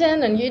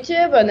Ableton and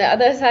YouTube on the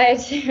other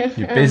side.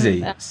 You're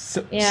busy.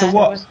 So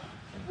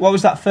what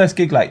was that first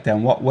gig like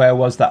then? Where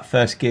was that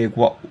first gig?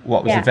 What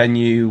was the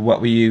venue? What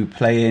were you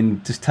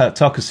playing? Just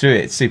talk us through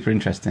it. It's super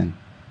interesting.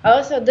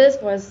 Also, this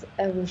was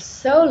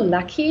so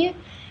lucky.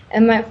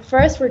 And my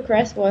first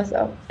request was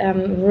a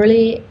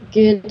really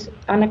good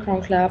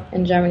underground club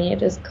in Germany.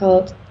 It is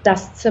called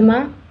Das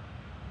Zimmer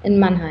in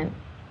Mannheim.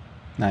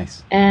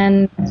 Nice.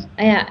 And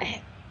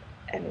I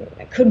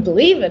couldn't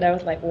believe it. I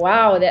was like,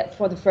 wow, that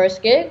for the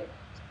first gig,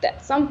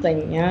 that's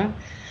something, yeah.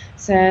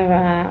 So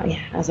I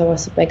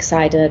was super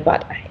excited,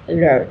 but I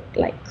learned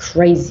like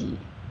crazy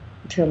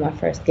until my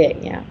first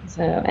gig, yeah.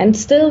 So, and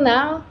still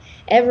now,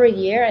 every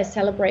year I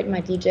celebrate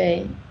my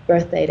DJ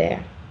birthday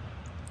there.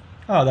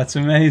 Oh, that's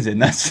amazing.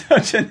 That's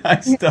such a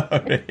nice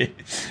story.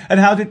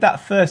 And how did that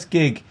first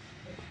gig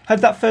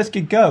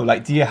go?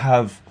 Like, do you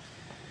have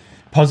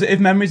positive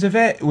memories of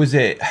it? Was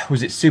it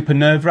super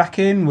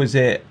nerve-wracking? Was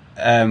it,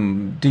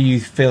 do you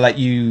feel like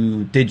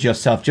you did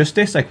yourself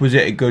justice? Like,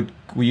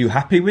 were you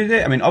happy with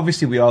it? I mean,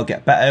 obviously we all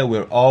get better.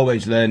 We're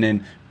always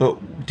learning.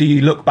 But do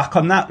you look back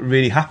on that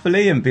really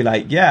happily and be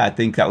like, yeah, I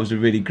think that was a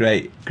really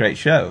great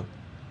show?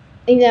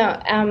 You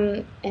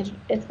know,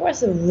 it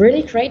was a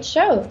really great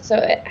show. So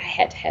I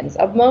had hands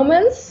up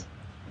moments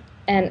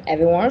and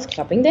everyone was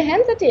clapping their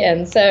hands at the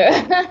end. So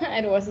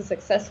it was a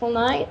successful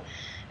night.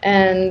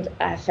 And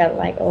I felt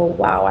like, oh,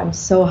 wow, I'm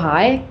so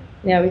high.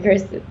 Yeah,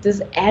 because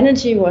this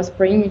energy was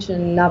bringing me to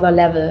another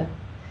level.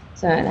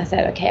 So and I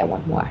said, okay, I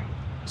want more.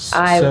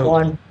 I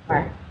want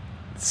more.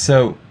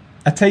 So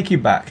I take you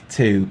back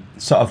to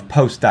sort of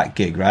post that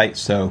gig, right?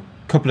 So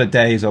a couple of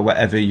days or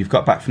whatever, you've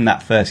got back from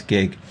that first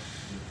gig.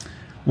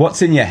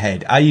 What's in your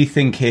head? Are you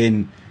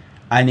thinking,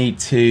 I need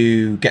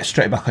to get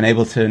straight back on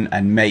Ableton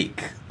and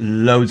make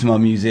loads more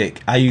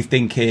music? Are you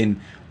thinking,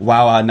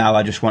 wow, now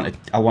I want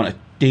to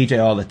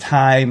DJ all the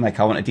time, like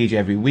I want to DJ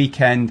every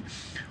weekend?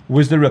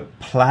 Was there a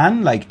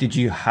plan? Like, did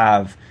you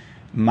have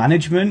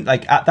management?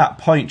 Like at that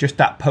point, just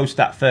that post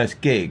that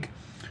first gig,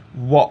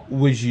 what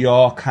was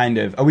your kind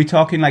of, are we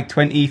talking like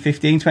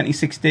 2015,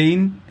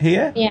 2016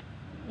 here?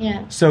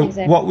 Yeah. So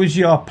exactly. What was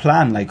your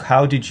plan? Like,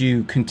 how did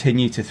you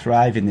continue to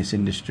thrive in this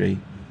industry?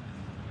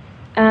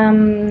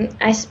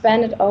 I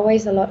spent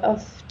always a lot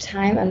of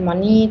time and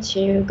money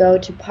to go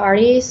to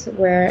parties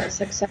where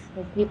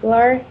successful people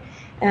are,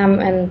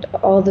 and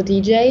all the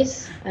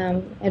DJs.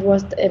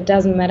 It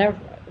doesn't matter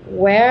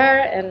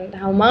where and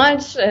how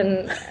much,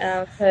 and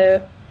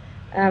so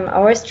I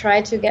always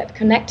try to get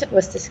connected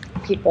with these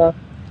people.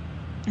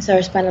 So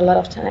I spent a lot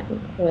of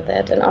time with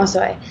it, and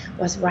also I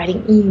was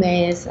writing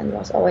emails and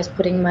was always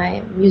putting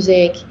my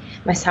music,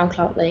 my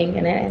SoundCloud link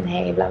in it, and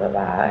hey, blah blah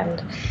blah,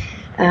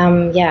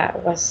 and it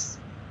was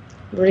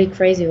really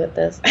crazy with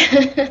this.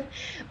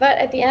 But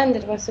at the end,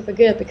 it was super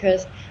good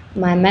because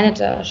my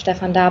manager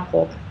Stefan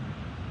Dabruck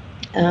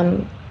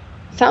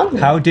found me.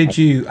 How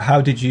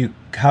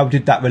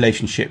did that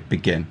relationship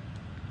begin?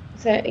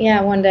 So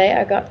one day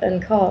I got a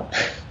call.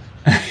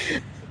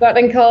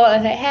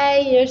 And say,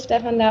 hey, you're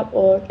Stefan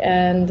Dabruck,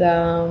 and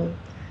I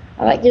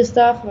like your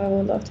stuff, I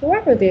would love to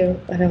work with you.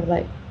 And I was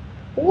like,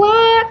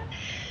 what?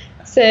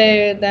 So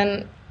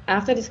then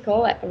after this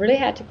call, I really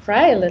had to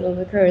cry a little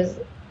because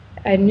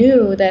I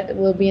knew that it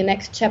will be a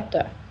next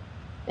chapter.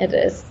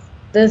 This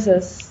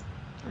is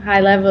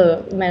high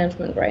level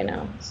management right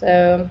now.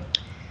 So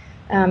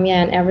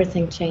and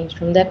everything changed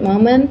from that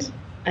moment.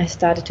 I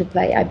started to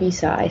play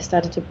Ibiza, I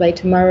started to play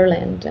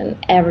Tomorrowland,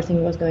 and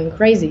everything was going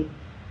crazy.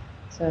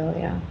 So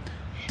yeah.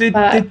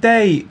 Did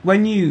they,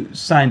 when you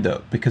signed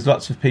up, because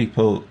lots of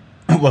people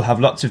will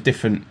have lots of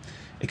different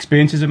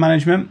experiences of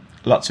management,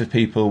 lots of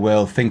people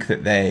will think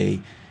that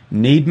they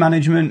need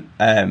management.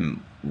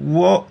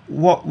 What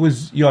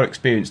was your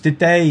experience? Did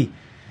they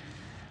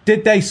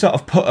sort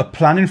of put a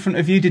plan in front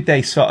of you? Did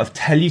they sort of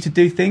tell you to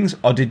do things,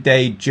 or did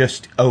they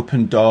just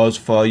open doors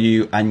for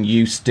you and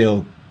you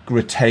still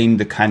retain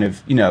the kind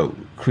of,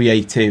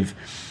 creative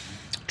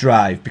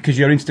drive? Because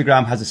your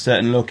Instagram has a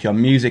certain look, your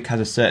music has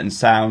a certain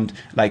sound.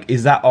 Like,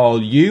 is that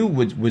all you?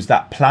 Was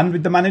that planned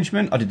with the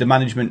management, or did the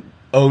management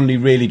only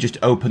really just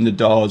open the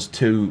doors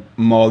to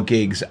more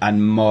gigs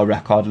and more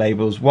record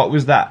labels? What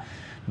was that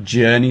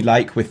journey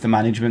like with the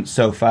management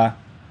so far?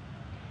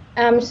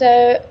 It's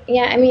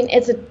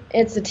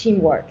a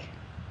teamwork.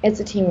 It's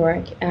a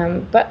teamwork.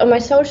 But on my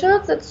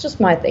socials, it's just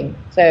my thing.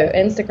 So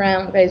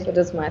Instagram, Facebook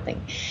is my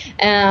thing.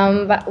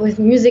 But with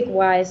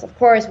music-wise, of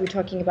course, we're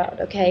talking about,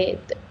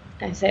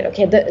 I said,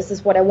 okay, this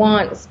is what I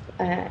want.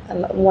 I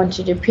want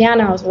to do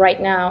piano house.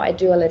 Right now, I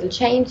do a little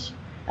change.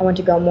 I want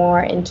to go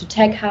more into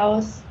tech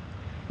house,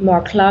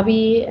 more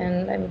clubby,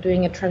 and I'm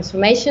doing a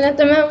transformation at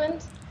the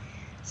moment.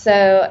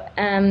 So,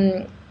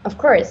 of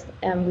course,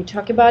 we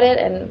talk about it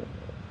and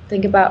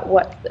think about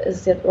what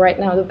is it right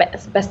now the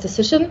best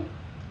decision,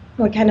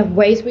 what kind of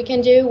ways we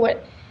can do,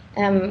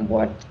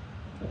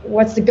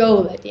 what's the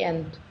goal at the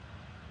end.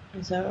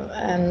 So,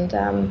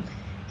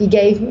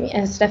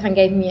 Stefan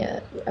gave me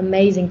an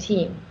amazing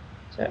team.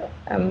 So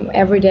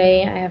every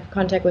day I have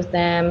contact with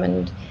them,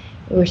 and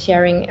we're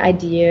sharing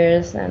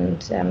ideas,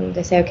 and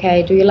they say,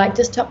 okay, do you like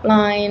this top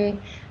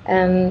line?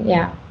 and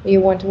yeah,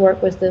 you want to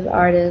work with this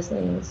artist,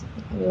 and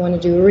you want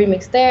to do a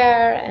remix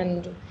there,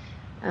 and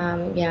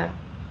yeah.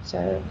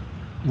 So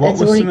what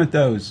were some of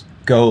those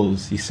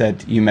goals?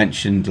 You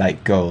mentioned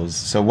like goals.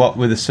 So what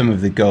were some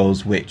of the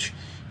goals which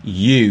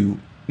you,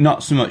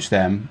 not so much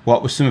them,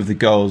 what were some of the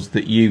goals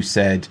that you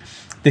said,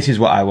 this is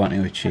what I want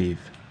to achieve?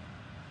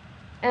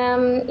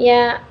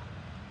 Yeah,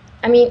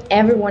 I mean,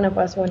 every one of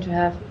us want to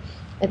have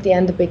at the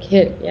end a big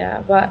hit,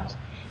 yeah, but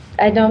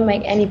I don't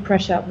make any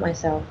pressure of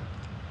myself.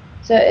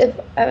 So if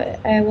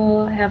I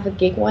will have a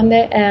gig one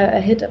day, a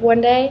hit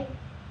one day,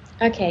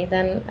 okay,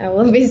 then I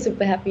will be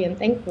super happy and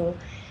thankful.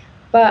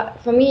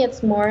 But for me,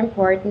 it's more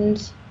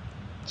important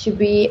to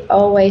be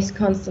always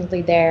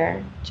constantly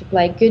there, to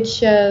play good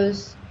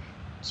shows,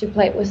 to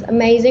play with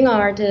amazing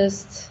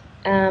artists,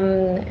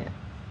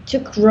 to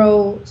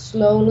grow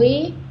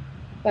slowly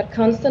but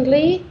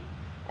constantly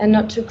and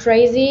not too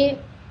crazy,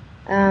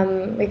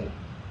 because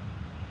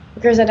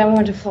I don't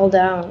want to fall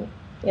down.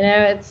 You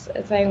know, it's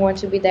I want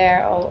to be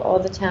there all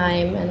the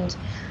time, and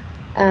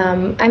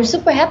I'm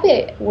super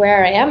happy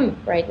where I am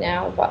right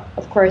now, but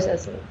of course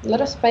there's a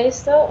lot of space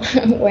still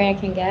where I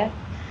can get,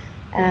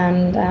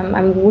 and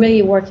I'm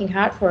really working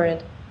hard for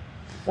it.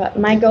 But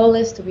my goal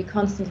is to be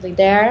constantly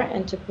there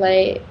and to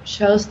play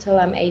shows till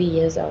I'm 80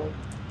 years old.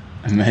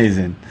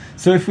 Amazing.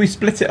 So if we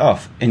split it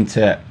off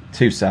into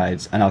two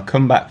sides, and I'll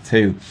come back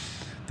to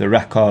the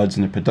records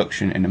and the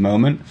production in a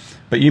moment,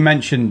 but you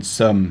mentioned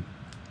some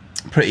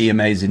pretty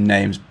amazing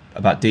names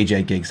about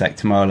DJ gigs like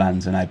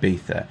Tomorrowland and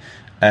Ibiza.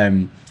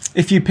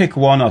 If you pick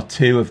one or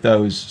two of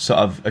those sort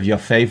of your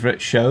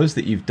favourite shows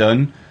that you've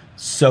done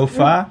so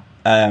far,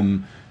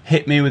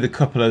 hit me with a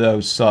couple of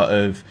those sort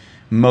of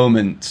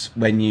moments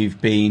when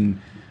you've been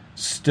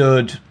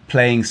stood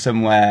playing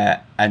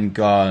somewhere and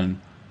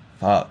gone,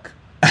 fuck,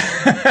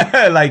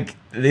 like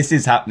this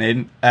is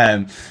happening.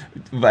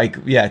 Like,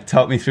 yeah,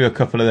 talk me through a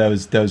couple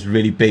of those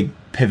really big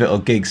pivotal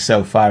gigs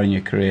so far in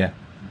your career.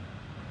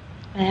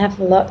 I have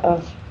a lot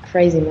of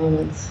crazy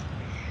moments.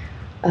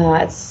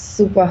 It's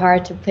super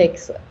hard to pick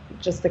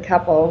just a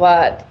couple,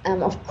 but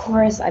of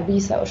course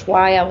Ibiza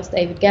Ushuaia was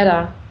David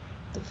Guetta.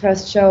 The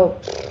first show,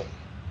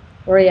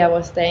 really, I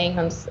was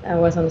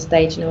on the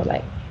stage, you know,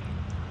 like,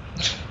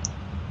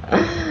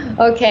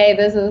 okay,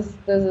 this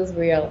is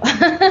real.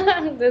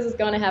 This is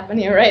gonna happen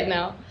here right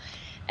now.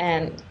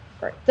 And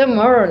for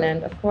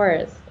Tomorrowland, of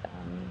course.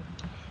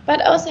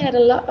 But I also had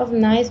a lot of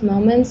nice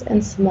moments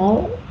in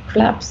small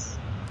clubs.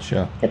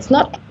 Sure. It's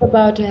not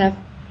about to have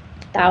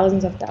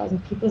thousands of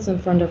people in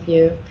front of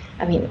you.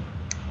 I mean,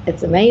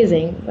 it's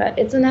amazing, but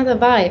it's another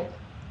vibe,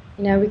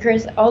 you know,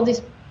 because all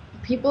these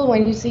people,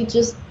 when you see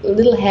just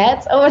little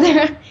heads over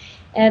there,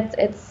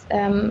 it's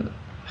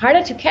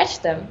harder to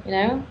catch them, you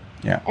know.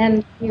 Yeah.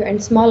 And you're in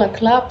smaller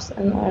clubs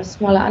or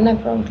smaller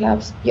underground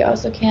clubs, you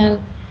also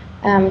can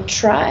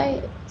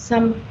try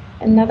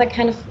another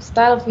kind of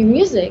style of your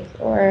music,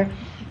 or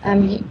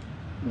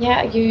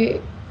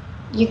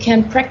you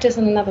can practice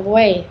in another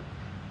way.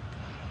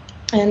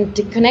 And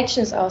the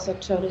connection is also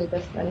totally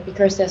different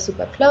because they're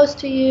super close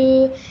to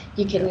you.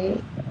 You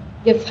can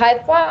give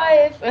high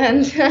five,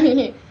 and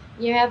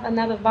you have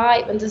another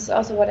vibe. And this is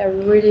also what I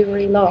really,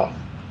 really love.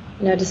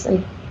 You know, just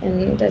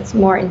and that's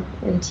more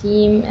in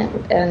team,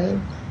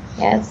 and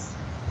yes.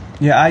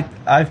 Yeah,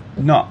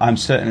 I'm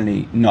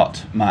certainly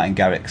not Martin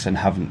Garrix and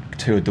haven't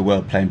toured the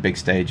world playing big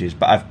stages,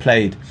 but I've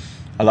played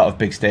a lot of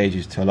big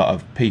stages to a lot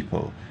of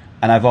people,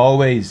 and I've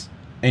always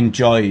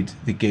enjoyed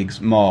the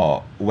gigs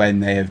more when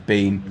they have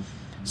been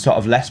sort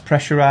of less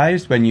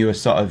pressurized, when you are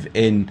sort of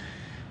in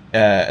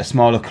a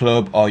smaller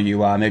club, or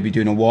you are maybe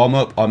doing a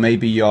warm-up, or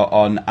maybe you're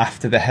on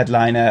after the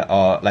headliner,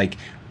 or like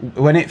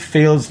when it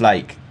feels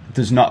like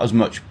there's not as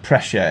much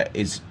pressure,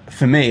 is,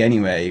 for me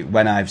anyway,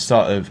 when I've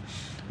sort of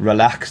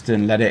relaxed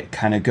and let it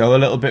kind of go a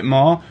little bit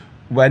more.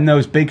 When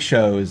those big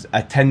shows,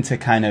 I tend to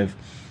kind of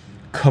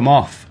come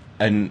off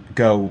and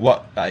go,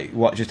 what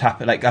just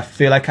happened? Like, I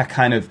feel like I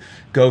kind of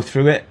go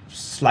through it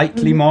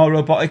slightly more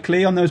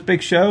robotically on those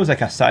big shows.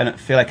 Like, I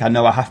feel like I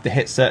know I have to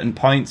hit certain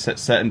points at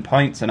certain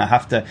points, and I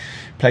have to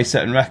play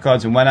certain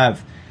records. And when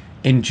I've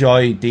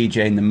enjoyed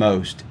DJing the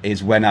most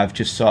is when I've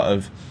just sort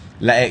of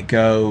let it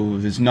go.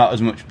 There's not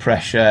as much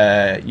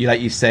pressure. You,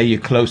 like you say,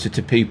 you're closer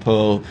to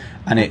people,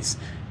 and it's,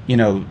 you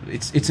know,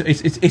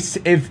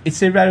 it's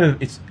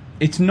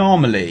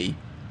normally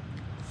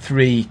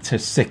 3 to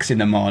 6 in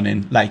the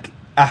morning, like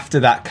after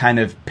that kind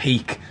of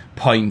peak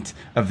point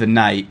of the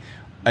night,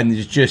 and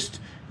there's just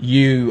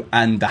you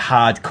and the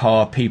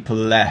hardcore people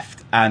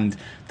left, and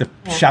the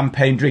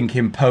champagne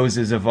drinking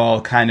posers have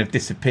all kind of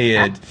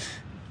disappeared,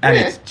 and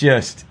it's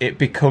just, it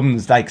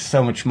becomes like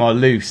so much more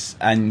loose,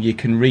 and you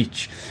can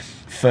reach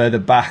further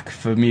back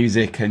for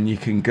music, and you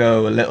can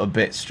go a little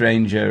bit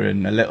stranger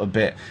and a little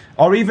bit,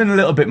 or even a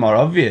little bit more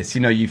obvious.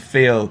 You know, you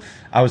feel,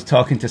 I was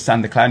talking to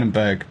Sander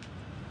Kleinenberg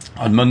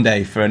on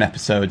Monday for an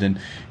episode, and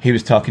he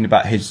was talking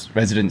about his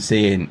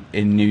residency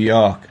in New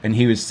York, and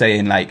he was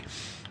saying, like,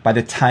 by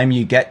the time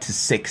you get to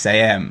 6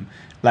 a.m,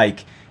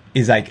 like,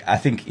 he's like, I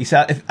think he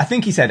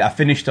said I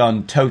finished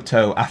on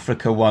Toto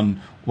Africa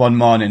one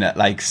morning at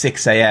like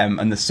 6 a.m.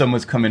 and the sun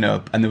was coming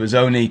up and there was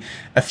only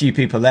a few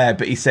people there,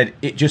 but he said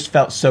it just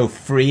felt so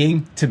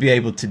freeing to be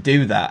able to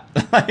do that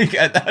like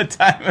at that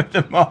time of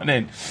the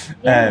morning.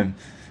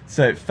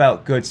 So it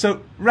felt good.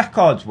 So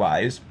records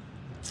wise,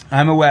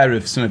 I'm aware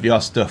of some of your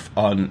stuff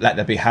on Let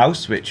There Be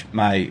House, which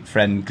my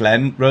friend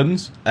Glenn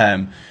runs.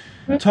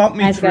 Talk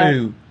me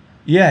through.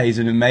 Yeah, he's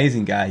an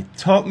amazing guy.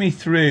 Talk me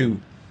through.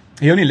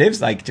 He only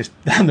lives like just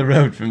down the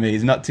road from me.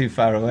 He's not too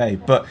far away.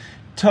 But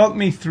talk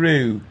me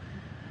through,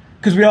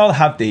 because we all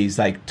have these,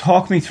 like,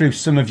 talk me through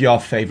some of your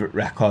favourite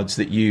records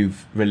that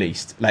you've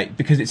released. Like,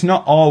 because it's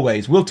not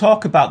always, we'll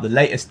talk about the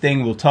latest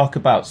thing, we'll talk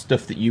about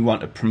stuff that you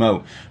want to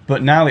promote.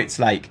 But now it's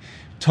like,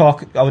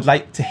 I would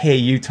like to hear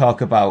you talk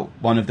about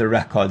one of the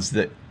records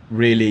that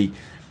really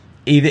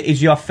either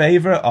is your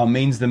favourite or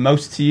means the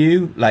most to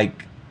you.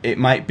 Like, it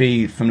might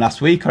be from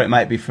last week or it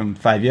might be from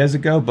 5 years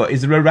ago, but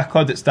is there a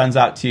record that stands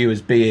out to you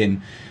as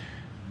being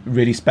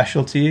really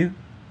special to you?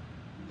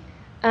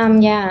 I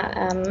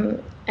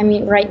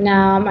mean, right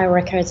now my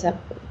records have,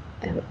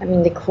 I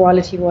mean, the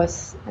quality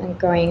was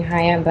going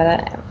higher and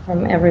better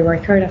from every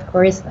record, of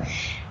course.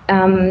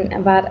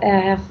 But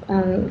I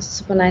have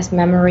super nice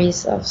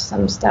memories of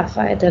some stuff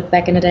I did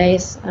back in the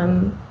days.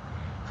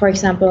 For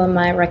example,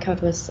 my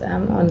record was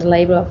on the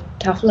label of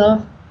Tough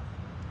Love,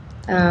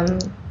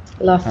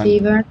 Love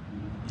Fever.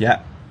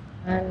 Yeah.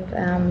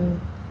 And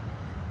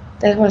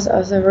that was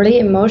also a really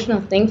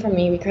emotional thing for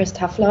me because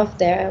Tough Love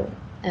there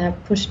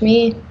pushed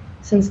me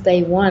since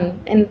day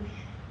one. And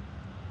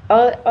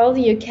all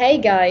the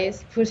UK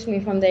guys pushed me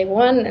from day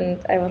one,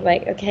 and I was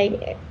like,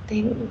 okay,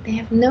 they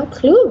have no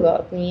clue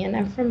about me, and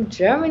I'm from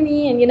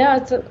Germany, and you know,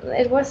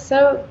 it was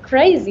so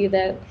crazy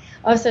that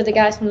also the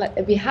guys from Let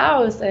There Be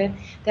House, they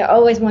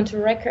always want to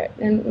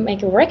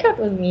make a record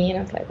with me, and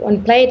I was like,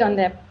 and played on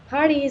their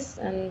parties,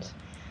 and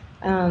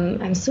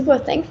I'm super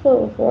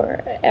thankful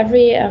for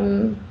every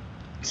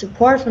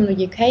support from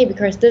the UK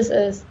because this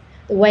is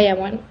the way I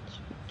want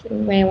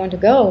to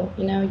go.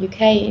 You know,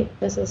 UK,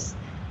 this is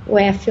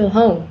where I feel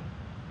home.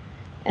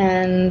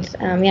 And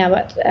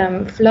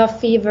Love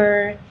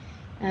Fever,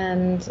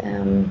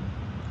 and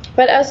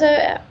but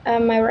also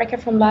my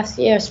record from last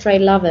year,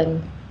 Straight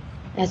Lovin'.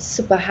 It's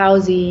super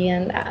housey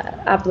and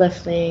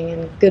uplifting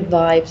and good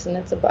vibes, and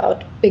it's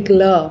about big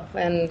love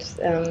and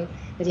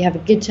that you have a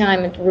good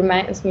time. It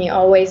reminds me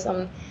always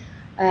on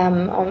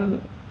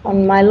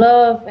my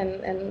love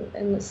and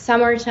in the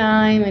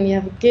summertime, and you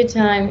have a good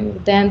time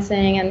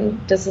dancing,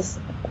 and this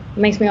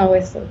makes me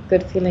always a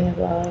good feeling as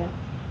well. Yeah.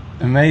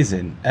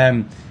 Amazing.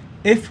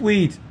 If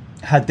we'd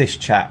had this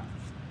chat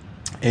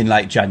in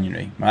like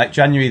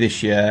January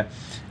this year,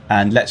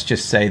 and let's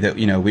just say that,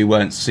 you know, we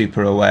weren't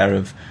super aware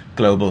of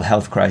global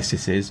health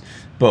crises,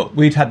 but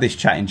we'd had this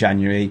chat in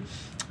January,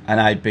 and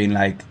I'd been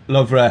like,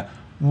 Lovra,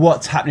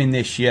 what's happening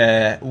this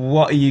year?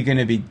 What are you going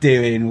to be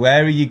doing?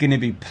 Where are you going to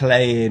be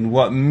playing?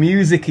 What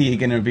music are you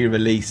going to be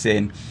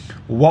releasing?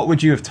 What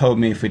would you have told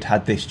me if we'd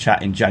had this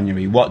chat in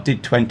January? What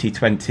did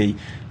 2020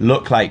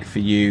 look like for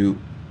you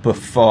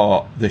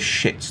before the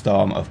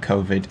shitstorm of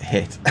COVID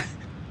hit?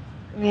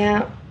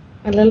 Yeah,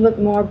 a little bit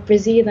more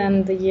busy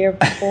than the year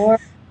before.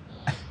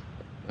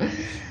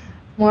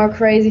 More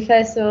crazy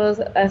festivals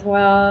as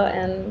well,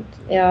 and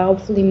yeah,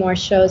 hopefully more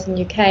shows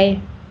in UK.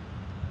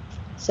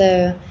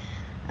 So,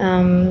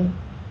 because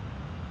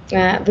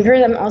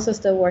I'm also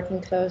still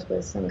working close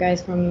with some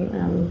guys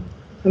from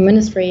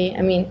Ministry.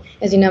 I mean,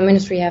 as you know,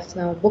 Ministry has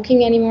no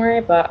booking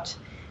anymore, but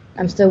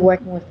I'm still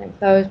working with them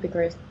close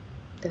because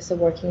they're still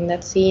working in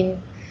that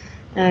scene.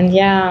 And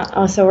yeah,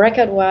 also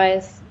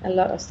record-wise, a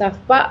lot of stuff.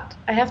 But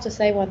I have to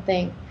say one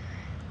thing.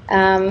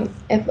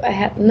 If I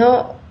had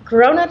no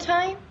Corona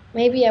time,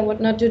 maybe I would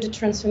not do the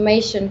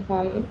transformation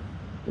from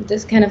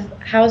this kind of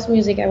house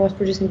music I was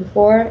producing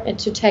before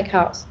into tech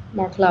house,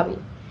 more clubby.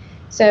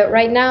 So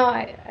right now,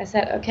 I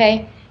said,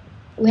 okay,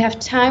 we have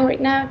time right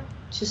now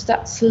to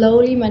start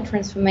slowly my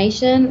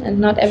transformation, and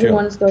not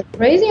everyone is going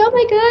crazy. Oh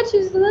my God,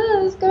 she's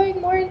going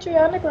more into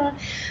underground.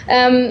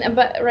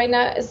 But right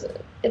now,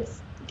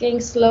 it's getting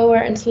slower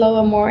and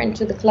slower more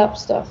into the club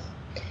stuff.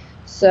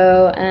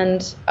 So,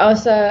 and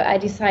also I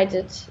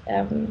decided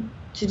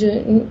to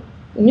do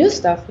new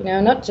stuff, you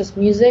know, not just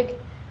music.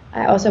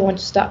 I also want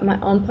to start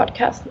my own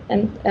podcast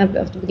and at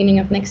the beginning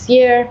of next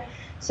year.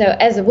 So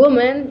as a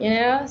woman, you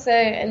know, so,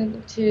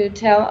 and to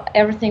tell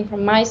everything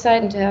from my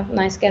side and to have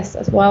nice guests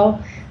as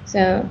well.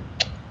 So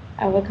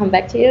I will come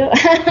back to you.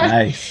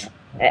 Nice.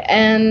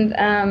 And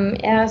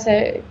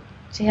so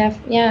to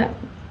have,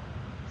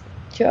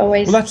 to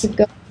always keep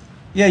going.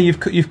 Yeah,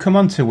 you've come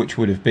on to which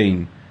would have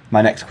been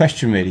my next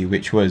question really,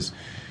 which was,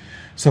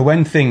 so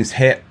when things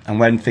hit and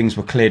when things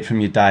were cleared from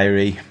your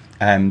diary,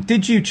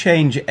 did you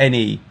change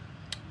any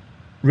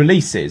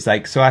releases?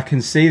 Like, so I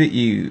can see that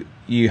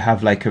you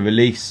have like a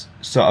release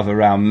sort of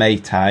around May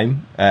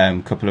time,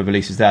 couple of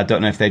releases there. I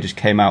don't know if they just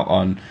came out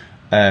on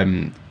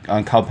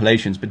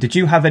compilations, but did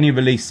you have any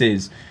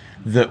releases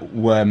that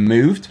were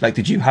moved? Like,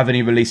 did you have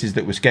any releases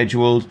that were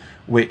scheduled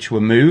which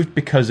were moved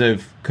because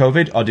of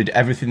COVID, or did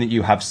everything that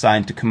you have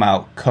signed to come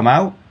out?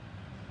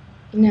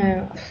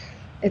 No,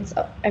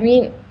 I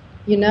mean,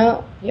 you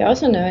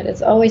also know it,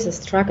 it's always a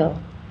struggle.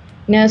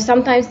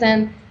 Sometimes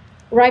then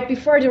right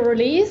before the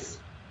release,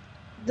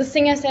 the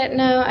singer said,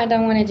 no, I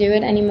don't want to do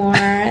it anymore.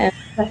 And,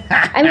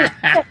 I mean,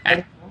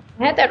 I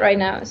had that right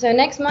now. So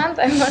next month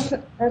I was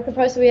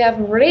supposed to have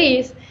a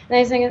release, and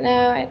I said,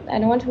 no, I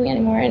don't want to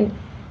anymore.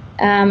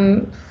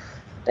 And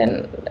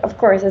then of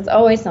course it's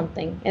always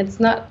something. It's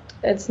not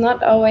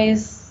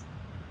always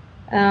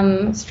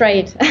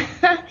straight.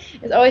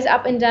 It's always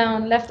up and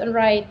down, left and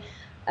right.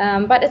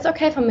 But it's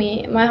okay for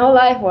me. My whole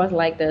life was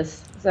like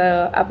this. So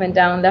up and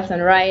down, left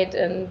and right,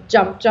 and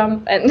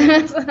jump,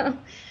 and so,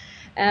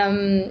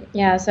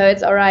 so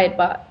it's all right.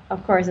 But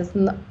of course, it's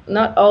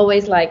not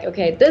always like,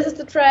 okay, this is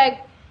the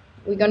track,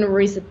 we're gonna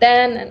release it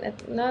then.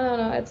 And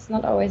no, it's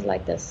not always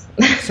like this.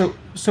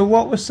 So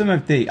what was some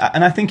of the?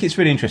 And I think it's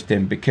really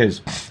interesting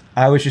because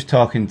I've just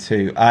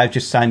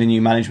signed a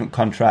new management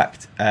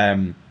contract.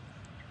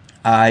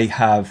 I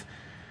have,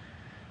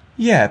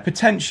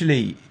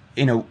 potentially.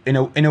 In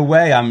a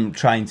way, I'm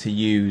trying to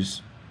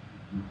use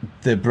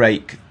the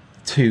break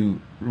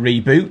to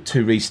reboot,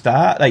 to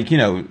restart, like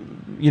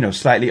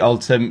slightly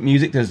alter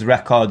music. There's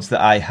records that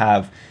I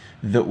have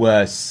that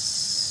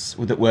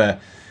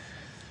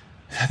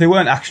they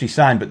weren't actually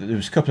signed, but there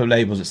was a couple of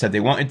labels that said they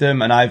wanted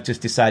them, and I've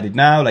just decided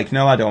now, like,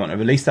 no, I don't want to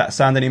release that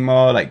sound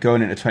anymore. Like,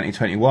 going into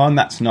 2021,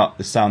 that's not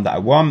the sound that I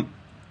want.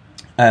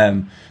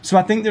 So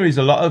I think there is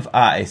a lot of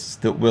artists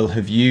that will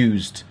have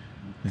used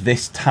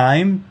this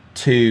time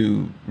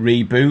to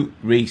reboot,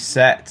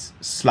 reset,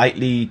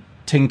 slightly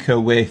tinker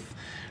with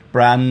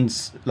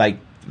brands, like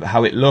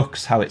how it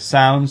looks, how it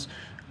sounds.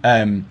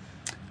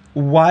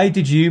 Why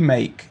did you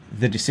make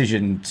the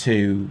decision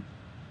to,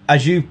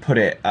 as you put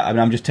it, I mean,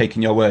 I'm just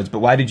taking your words, but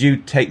why did you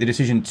take the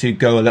decision to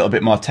go a little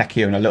bit more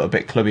techier and a little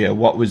bit clubbier?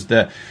 What was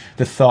the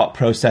thought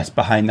process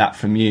behind that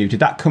from you? Did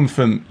that come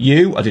from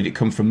you, or did it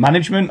come from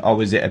management, or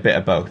was it a bit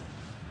of both?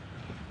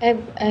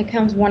 It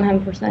comes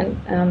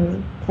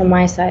 100% from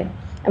my side.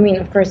 I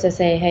mean, of course, they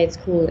say, hey, it's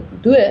cool,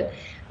 do it.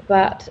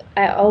 But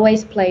I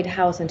always played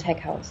house and tech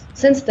house.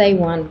 Since day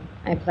one,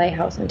 I play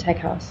house and tech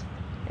house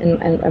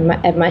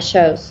at my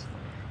shows.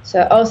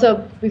 So also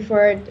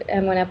before,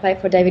 when I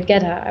played for David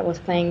Guetta, I was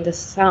playing this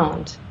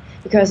sound.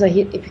 Because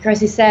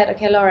he said,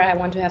 okay, Laura, I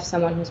want to have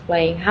someone who's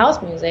playing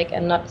house music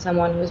and not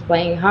someone who's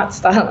playing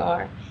hardstyle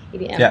or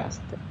EDM house,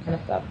 that kind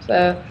of stuff.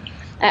 So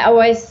I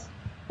always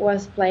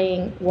was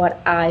playing what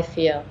I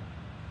feel.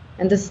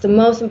 And this is the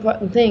most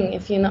important thing.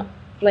 If you're not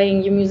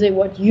playing your music,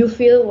 what you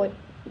feel, what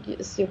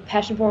is your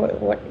passion for,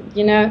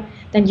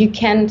 then you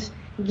can't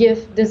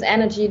give this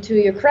energy to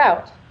your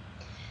crowd.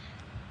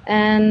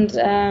 And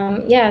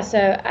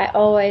so I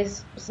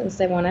always, since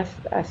day one, I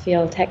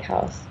feel tech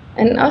house.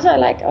 And also I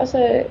like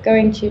also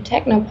going to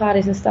techno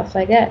parties and stuff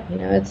like that.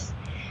 It's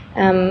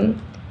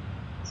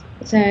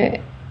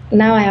so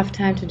now I have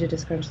time to do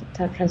this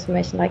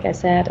transformation, like I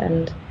said,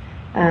 and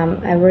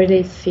I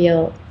really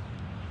feel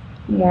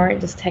more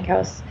this tech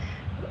house.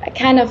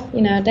 Kind of,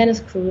 Dennis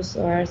Cruz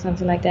or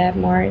something like that,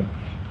 more,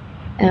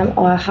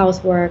 or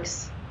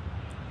Houseworks.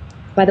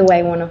 By the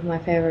way, one of my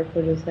favorite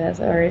producers,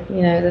 or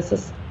this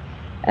is,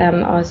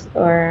 this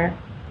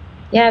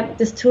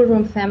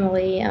Toolroom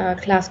Family,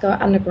 Glasgow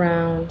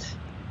Underground.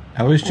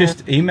 I was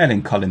just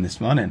emailing Colin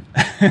this morning.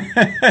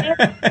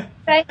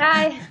 Say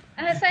hi.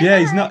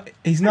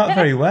 He's not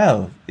very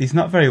well. He's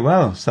not very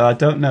well, so I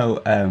don't know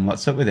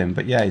what's up with him.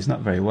 But yeah, he's not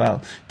very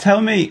well.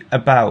 Tell me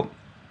about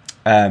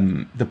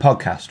the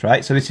podcast,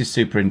 right? So this is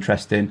super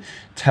interesting.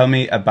 Tell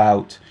me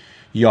about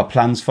your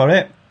plans for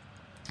it.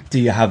 Do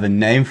you have a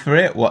name for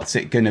it? What's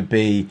it going to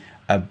be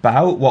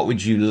about? What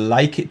would you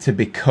like it to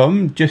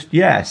become? Just,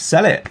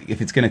 sell it.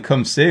 If it's going to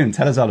come soon,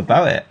 tell us all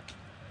about it.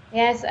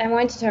 Yes, I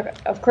want to talk,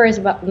 of course,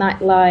 about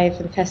nightlife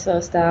and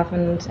festival stuff,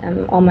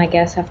 and all my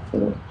guests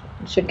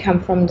should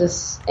come from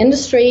this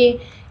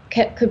industry.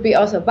 Could be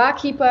also a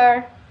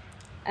barkeeper,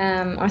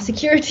 or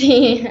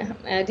security,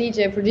 a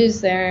DJ,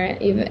 producer,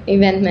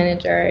 event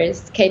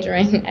managers,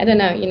 catering. I don't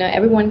know.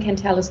 Everyone can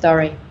tell a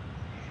story.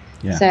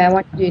 Yeah. So I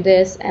want to do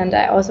this, and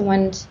I also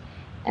want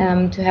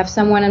to have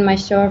someone on my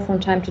show from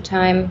time to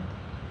time,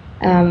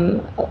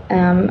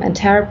 a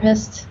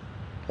therapist,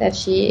 that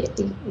she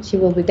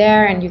will be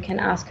there and you can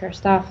ask her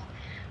stuff.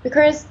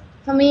 Because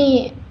for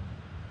me,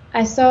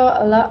 I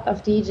saw a lot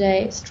of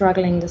DJs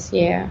struggling this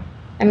year.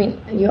 I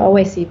mean, you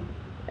always see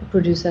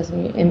producers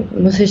and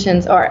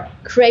musicians or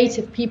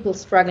creative people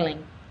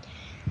struggling.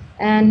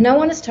 And no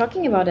one is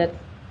talking about it,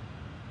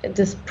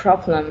 this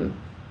problem.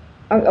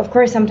 Of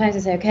course, sometimes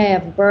they say, okay, I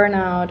have a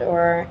burnout,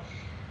 or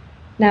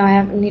now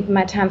I need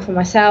my time for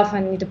myself,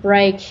 I need a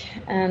break,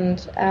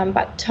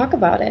 but talk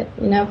about it,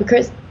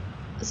 because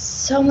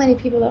so many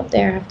people out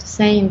there have the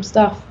same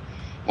stuff.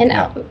 And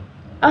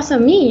also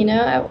me,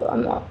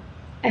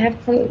 I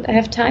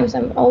have times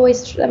I'm always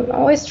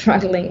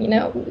struggling.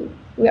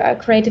 We are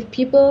creative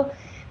people.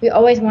 We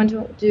always want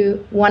to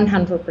do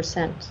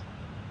 100%.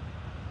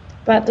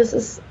 but this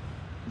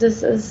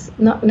is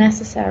not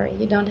necessary.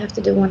 You don't have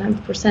to do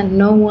 100%.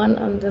 No one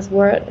on this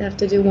world have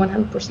to do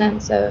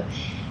 100%. So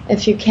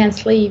if you can't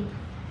sleep,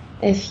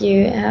 if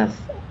you have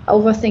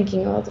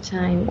overthinking all the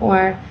time,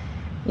 or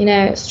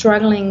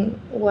struggling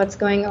what's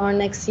going on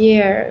next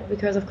year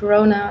because of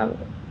Corona,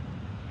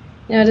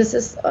 this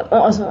is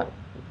also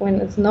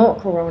when it's no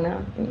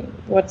Corona,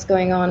 what's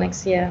going on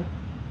next year.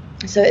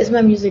 So is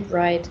my music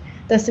right?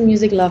 Does the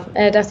music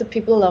does the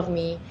people love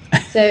me?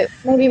 So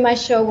maybe my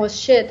show was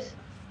shit.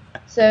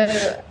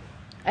 So,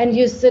 and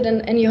you sit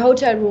in your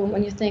hotel room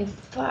and you think,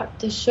 fuck,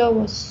 this show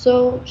was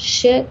so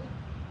shit.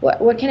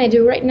 What can I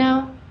do right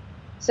now?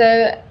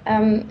 So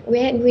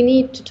we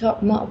need to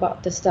talk more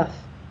about this stuff.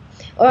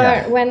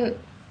 Or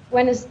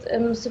when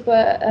it's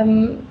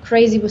super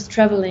crazy with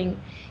traveling,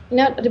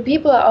 the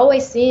people are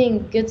always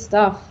seeing good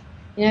stuff.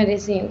 They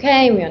see,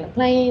 okay, we're on a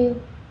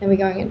plane and we're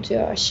going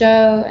into our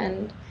show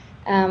and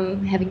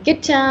having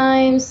good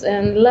times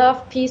and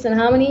love, peace, and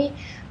harmony.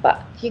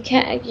 But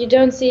you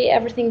don't see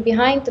everything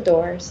behind the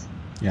doors.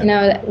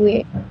 Yeah.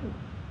 When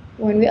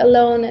we're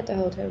alone at the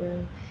hotel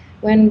room,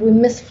 when we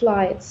miss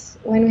flights,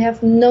 when we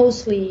have no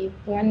sleep,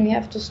 when we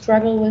have to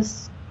struggle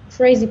with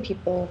crazy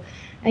people.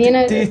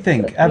 And, do you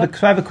think, I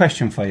have a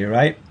question for you,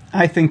 right?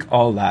 I think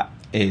all that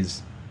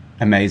is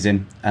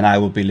amazing, and I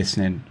will be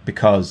listening,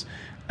 because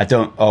I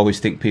don't always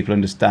think people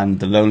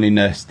understand the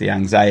loneliness, the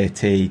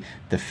anxiety,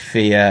 the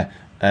fear,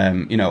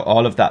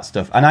 all of that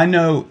stuff. And I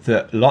know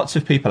that lots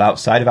of people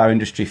outside of our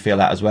industry feel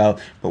that as well,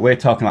 but we're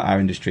talking about our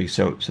industry,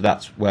 so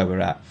that's where we're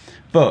at.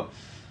 But,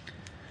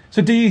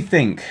 so do you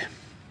think,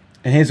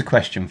 and here's a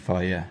question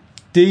for you,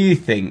 do you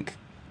think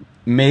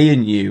me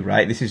and you,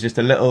 right, this is just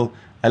a little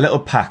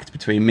pact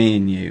between me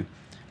and you,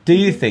 do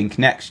you think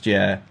next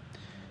year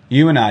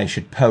you and I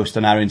should post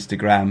on our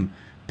Instagram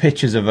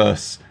pictures of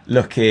us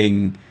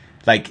looking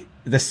like,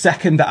 the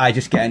second that I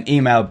just get an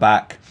email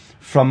back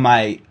from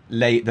the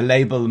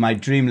label, my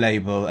dream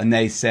label, and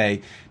they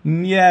say,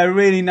 yeah,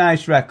 really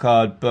nice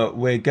record, but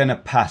we're gonna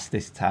pass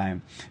this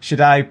time,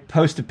 should I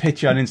post a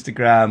picture on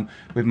Instagram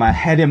with my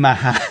head in my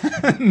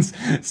hands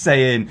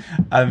saying,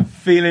 I'm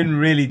feeling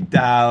really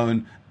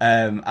down,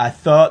 I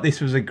thought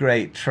this was a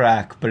great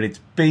track, but it's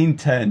been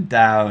turned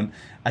down,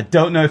 I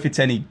don't know if it's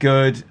any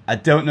good, I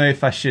don't know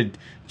if I should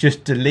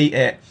just delete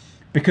it?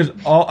 Because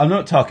I'm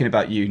not talking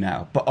about you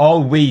now, but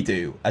all we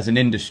do as an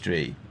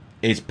industry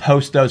is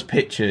post those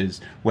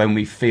pictures when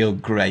we feel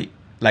great.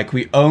 Like,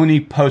 we only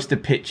post the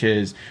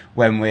pictures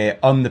when we're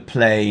on the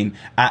plane,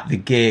 at the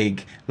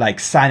gig, like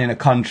signing a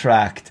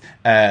contract,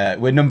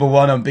 we're number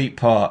one on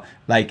Beatport.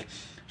 Like,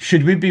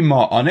 should we be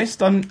more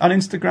honest on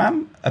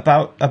Instagram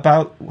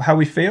about how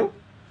we feel?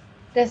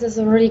 This is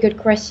a really good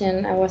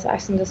question. I was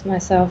asking this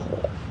myself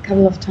a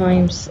couple of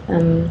times.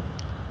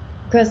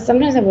 Because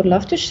sometimes I would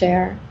love to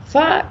share.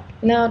 Fuck,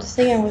 now the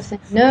singer was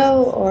saying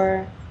no,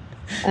 or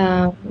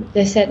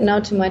they said no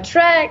to my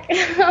track,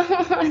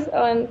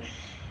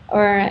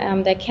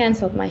 or they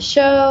canceled my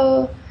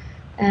show.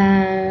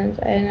 And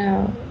I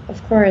know,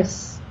 of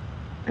course,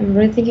 I'm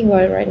really thinking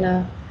about it right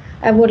now.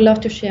 I would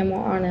love to share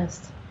more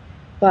honest.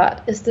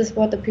 But is this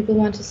what the people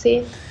want to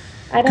see?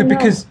 I don't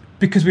know.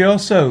 Because we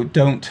also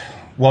don't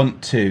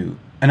want to,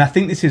 and I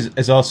think this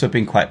has also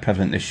been quite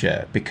prevalent this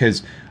year,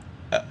 because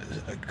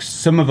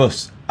some of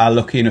us are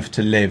lucky enough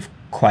to live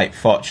quite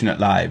fortunate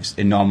lives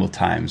in normal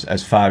times,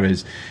 as far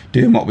as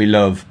doing what we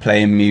love,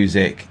 playing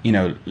music,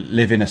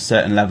 living a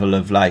certain level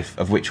of life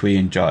of which we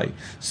enjoy.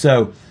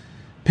 So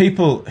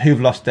people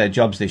who've lost their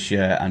jobs this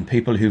year and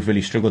people who've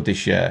really struggled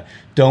this year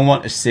don't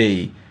want to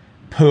see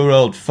poor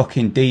old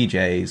fucking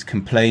DJs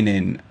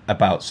complaining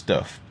about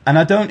stuff. And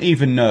I don't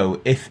even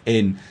know if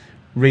in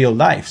real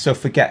life, so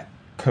forget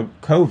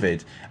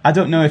COVID, I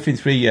don't know if in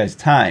 3 years'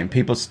 time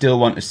people still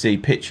want to see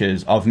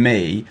pictures of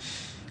me,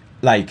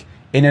 like,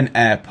 in an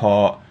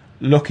airport,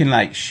 looking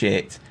like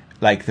shit,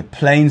 like the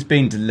plane's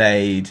been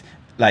delayed,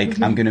 like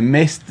I'm going to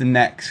miss the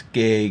next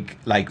gig,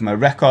 like my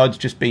record's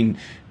just been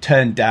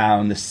turned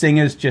down, the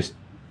singer's just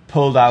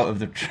pulled out of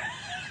the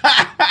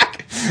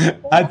track.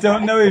 I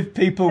don't know if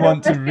people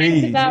want to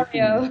read.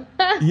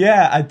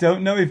 Yeah, I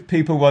don't know if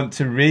people want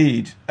to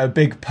read a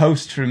big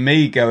post from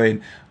me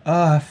going,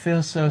 oh, I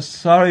feel so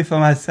sorry for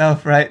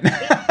myself right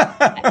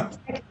now.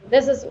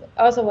 This is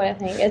also what I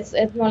think.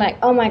 It's more like,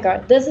 oh my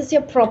God, this is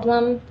your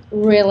problem,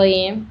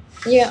 really?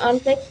 You're on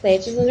big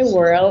stages in the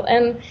world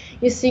and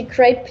you see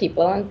great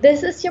people, and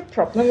this is your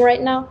problem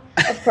right now?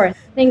 Of course,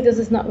 I think this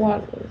is not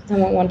what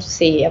someone wants to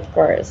see, of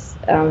course.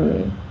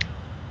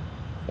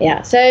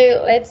 Yeah,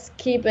 so let's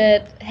keep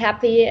it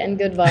happy and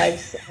good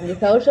vibes on the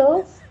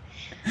socials.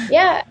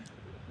 Yeah.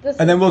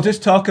 And then we'll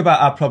just talk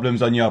about our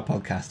problems on your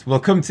podcast.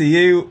 We'll come to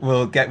you.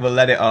 We'll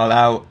let it all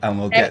out, and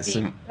we'll get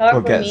some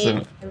help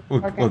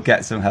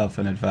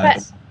and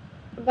advice.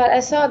 But I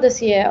saw this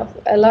year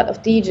a lot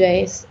of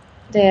DJs.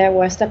 They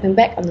were stepping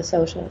back on the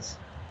socials.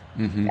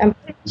 Mm-hmm. I'm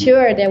pretty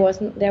sure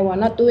they were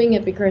not doing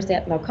it because they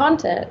had no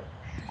content.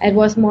 It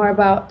was more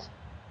about,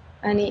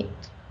 I need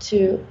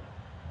to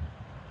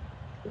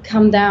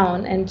come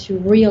down and to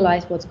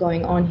realize what's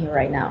going on here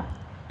right now.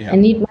 Yeah. I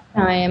need my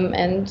time,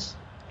 and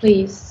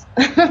please.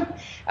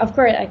 Of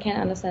course, I can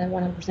understand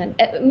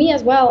 100%. Me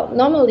as well.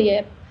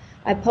 Normally,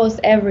 I post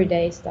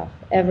everyday stuff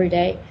every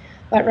day,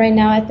 but right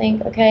now I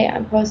think, okay,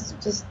 I post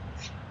just,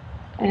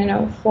 I don't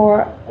know,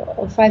 4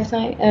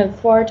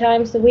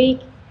 times a week.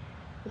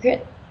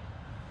 Okay.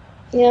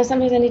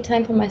 Sometimes I need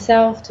time for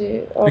myself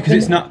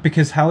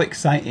because how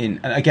exciting,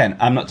 and again,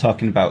 I'm not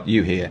talking about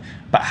you here,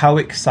 but how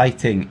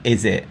exciting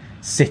is it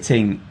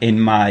sitting in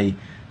my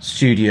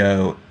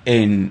studio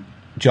in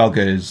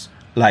joggers,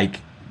 like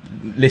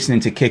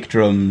listening to kick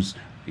drums,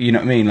 you know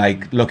what I mean,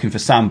 like looking for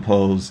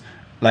samples,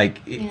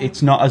 like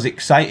it's not as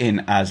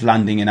exciting as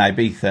landing in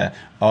Ibiza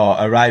or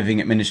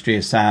arriving at Ministry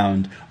of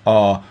Sound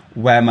or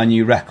where my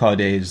new record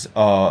is,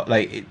 or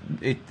like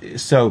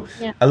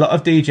a lot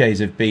of DJs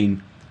have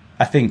been,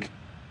 I think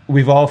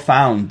we've all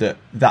found that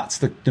that's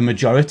the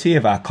majority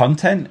of our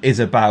content is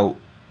about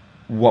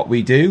what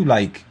we do,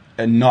 like,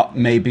 and not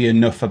maybe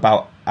enough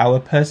about our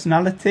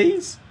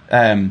personalities.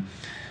 I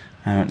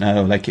don't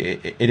know, like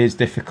it is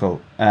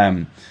difficult.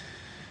 But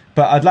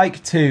I'd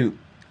like to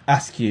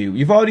ask you,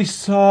 you've already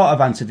sort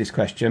of answered this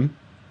question,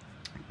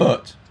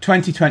 but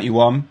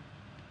 2021,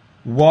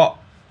 what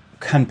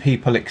can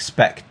people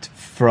expect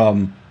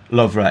from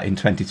Lovra in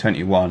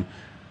 2021?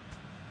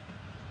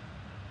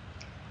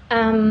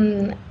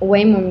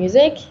 Way more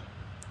music.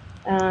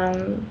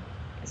 I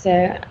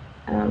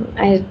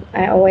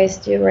always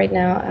do right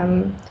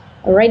now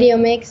a radio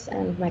mix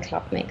and my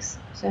club mix.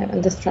 So,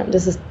 and this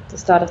is the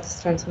start of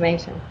this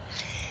transformation.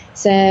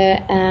 So,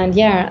 and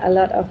yeah, a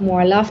lot of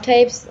more love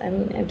tapes.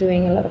 I'm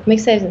doing a lot of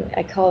mixtapes, and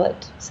I call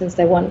it, since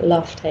they want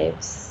love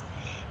tapes.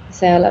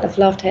 So a lot of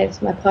love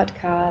tapes, my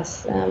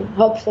podcast,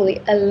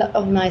 hopefully a lot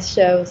of nice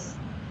shows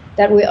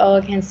that we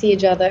all can see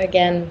each other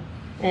again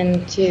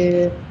and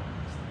to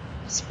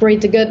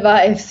spread the good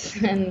vibes.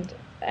 And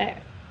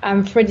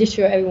I'm pretty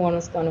sure everyone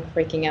was going to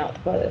freaking out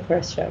for the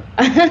first show.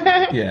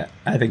 Yeah,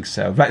 I think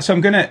so. Right, so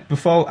I'm going to,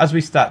 as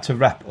we start to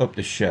wrap up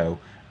the show,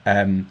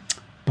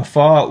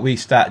 before we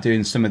start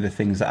doing some of the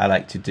things that I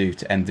like to do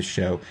to end the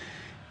show,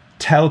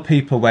 tell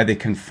people where they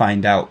can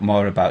find out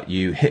more about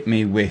you. Hit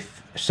me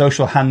with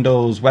social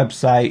handles,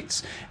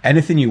 websites,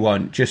 anything you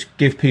want. Just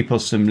give people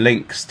some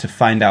links to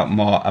find out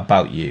more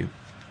about you.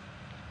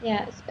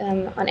 Yeah,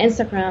 on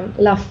Instagram,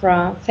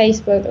 Lovra,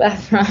 Facebook,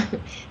 Lovra,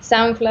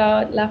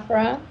 SoundCloud,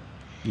 Lovra.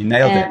 You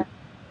nailed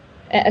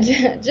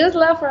it. Just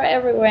Lovra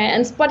everywhere.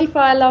 And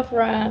Spotify,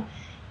 Lovra,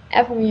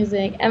 Apple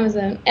Music,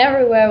 Amazon,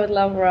 everywhere with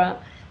Lovra.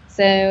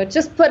 So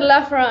just put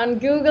Lovra on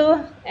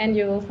Google and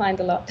you will find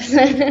a lot.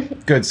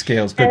 Good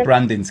skills, good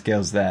branding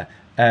skills there.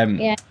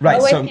 Yeah,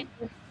 right.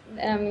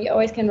 You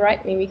always can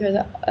write me, because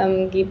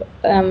I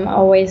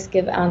always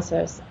give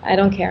answers. I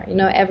don't care,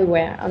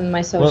 everywhere on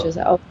my socials.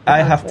 Well,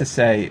 I have to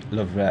say,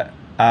 Lovra,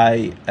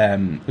 I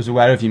was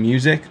aware of your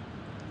music,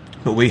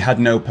 but we had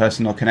no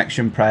personal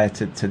connection prior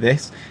to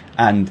this.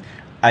 And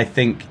I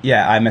think,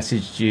 I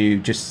messaged you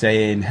just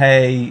saying,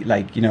 hey,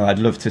 I'd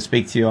love to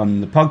speak to you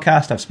on the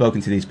podcast. I've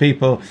spoken to these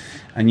people,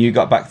 and you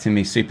got back to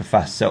me super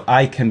fast. So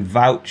I can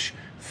vouch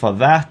for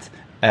that.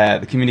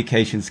 The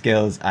communication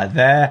skills are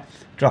there.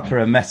 Drop her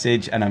a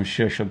message, and I'm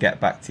sure she'll get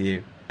back to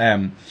you.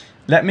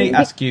 Let me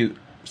ask you.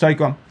 Sorry,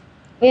 go on.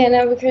 Yeah,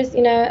 no, because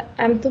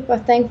I'm super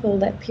thankful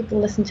that people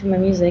listen to my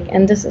music,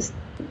 and this is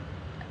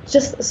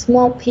just a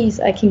small piece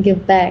I can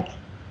give back.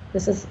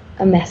 This is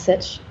a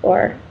message,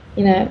 or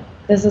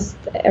this is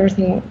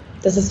everything.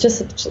 This is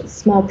just a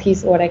small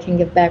piece of what I can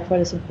give back for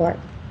the support.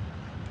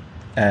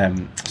 So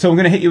I'm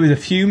going to hit you with a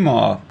few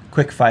more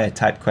quick fire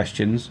type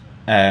questions.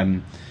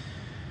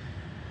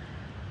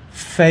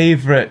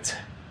 Favorite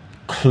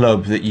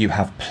club that you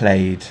have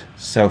played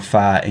so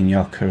far in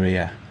your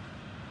career?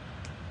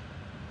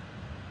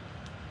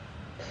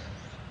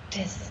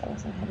 This is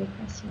also a heavy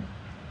question.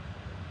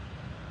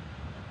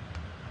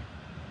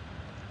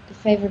 The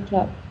favorite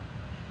club.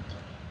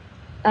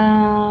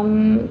 I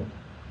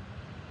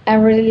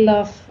really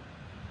love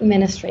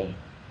Ministry.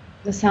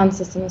 The sound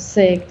system is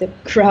sick. The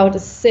crowd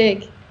is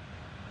sick.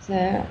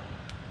 So,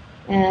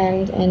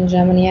 and in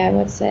Germany, I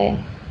would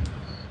say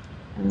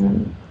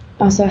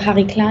also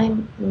Harry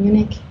Klein in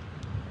Munich.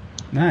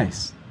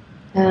 Nice.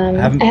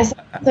 Has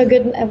also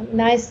good,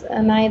 nice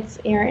nights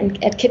here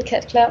at Kit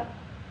Kat Club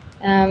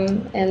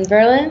in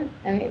Berlin.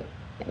 I mean,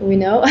 we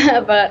know,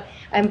 but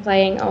I'm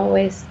playing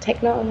always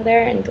techno over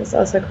there, and it's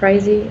also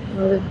crazy.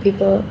 All the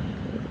people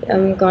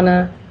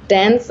gonna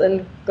dance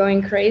and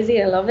going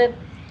crazy. I love it.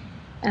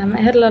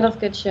 I had a lot of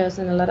good shows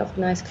and a lot of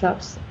nice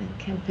clubs.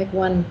 I can't pick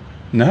one.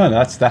 No,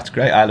 that's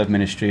great. I love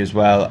Ministry as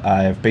well.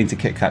 I've been to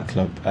Kit Kat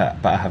Club,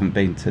 but I haven't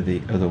been to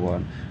the other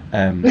one.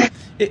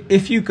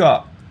 If you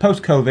got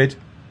post-COVID,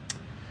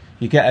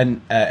 you get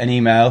an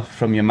email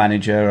from your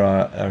manager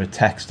or a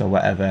text or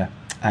whatever,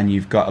 and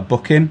you've got a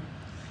booking,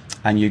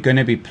 and you're going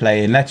to be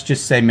playing, let's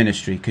just say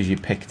Ministry because you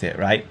picked it,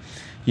 right?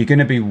 You're going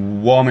to be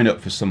warming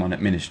up for someone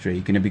at Ministry.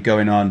 You're going to be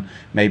going on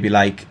maybe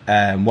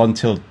 1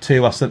 till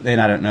 2 or something,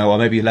 I don't know, or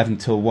maybe 11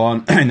 till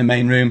 1 in the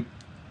main room.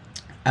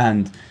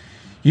 And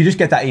you just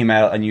get that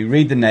email and you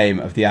read the name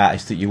of the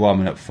artist that you're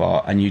warming up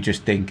for, and you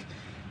just think,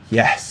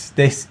 Yes,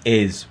 this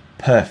is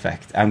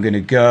perfect. I'm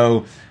going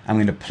to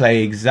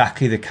play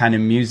exactly the kind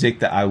of music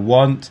that I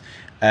want.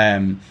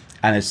 And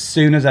as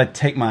soon as I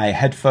take my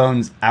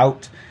headphones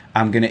out,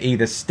 I'm going to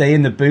either stay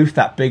in the booth,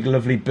 that big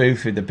lovely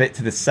booth with the bit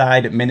to the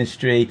side at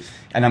Ministry,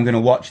 and I'm going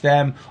to watch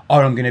them,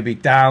 or I'm going to be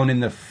down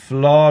in the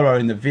floor or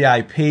in the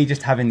VIP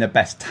just having the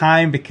best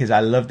time because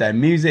I love their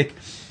music.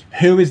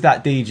 Who is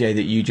that DJ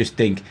that you just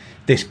think,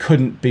 this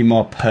couldn't be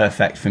more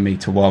perfect for me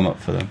to warm up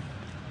for them?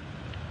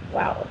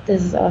 Wow,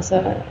 this is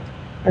also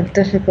a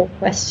difficult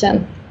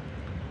question.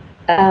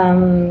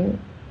 Cool.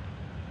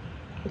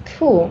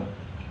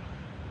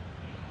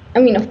 I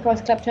mean, of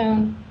course,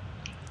 Clapton.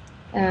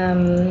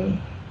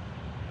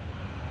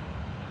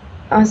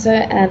 Also,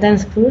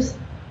 Dennis Cruz.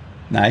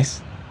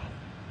 Nice.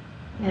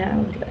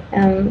 Yeah.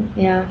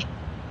 Yeah.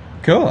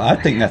 Cool. I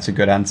think that's a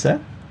good answer.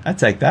 I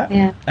take that.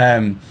 Yeah.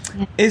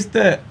 Is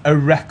there a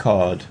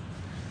record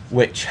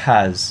which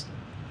has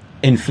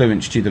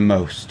influenced you the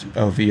most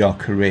over your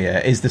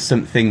career? Is there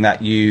something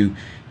that you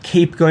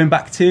keep going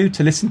back to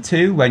listen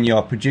to when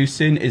you're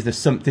producing? Is there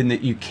something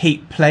that you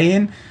keep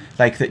playing,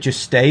 like that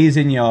just stays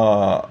in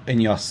your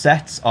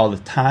sets all the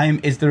time?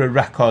 Is there a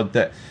record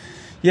that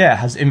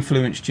has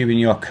influenced you in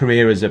your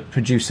career as a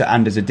producer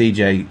and as a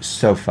DJ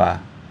so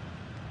far?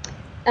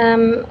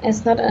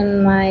 It's not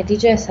in my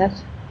DJ set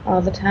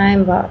all the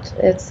time, but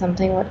it's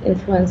something what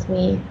influenced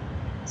me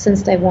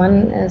since day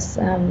one is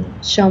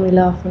Show Me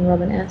Love from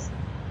Robin S.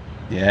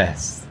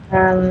 Yes.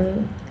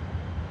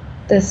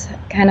 This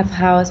kind of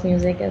house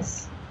music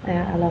is,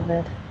 I love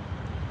it.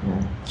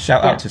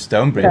 Shout out to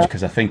Stonebridge,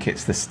 because I think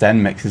it's the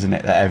Sten mix, isn't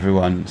it, that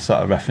everyone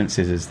sort of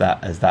references as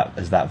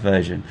that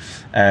version.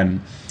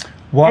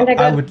 What and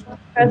I would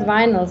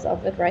vinyls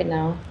of it right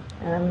now.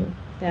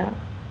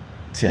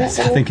 Yes,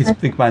 I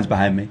think mine's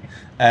behind me.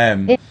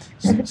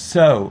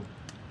 So,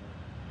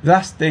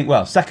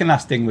 second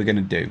last thing we're going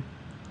to do.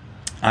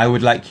 I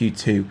would like you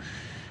to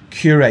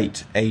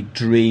curate a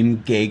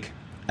dream gig.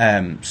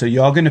 So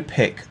you're going to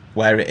pick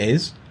where it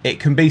is.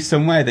 It can be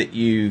somewhere that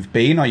you've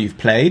been or you've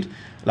played,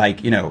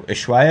 like,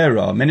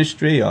 Ushuaia or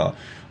Ministry or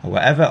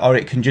whatever, or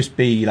it can just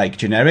be like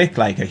generic,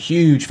 like a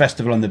huge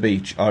festival on the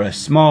beach or a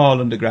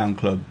small underground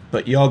club.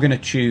 But you're going to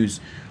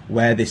choose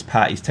where this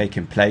party's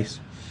taking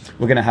place.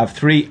 We're going to have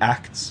 3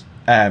 acts.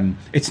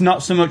 It's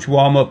not so much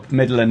warm-up,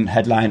 middle and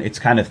headline. It's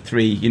kind of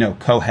 3,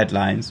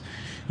 co-headlines.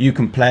 You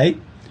can play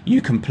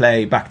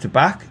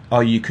back-to-back,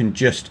 or you can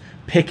just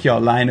pick your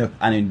lineup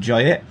and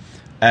enjoy it.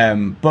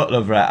 But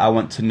Lovra, I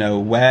want to know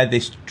where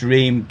this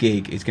dream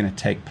gig is going to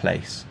take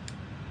place.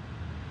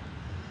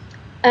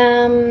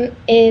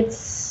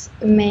 It's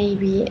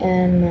maybe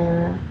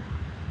in...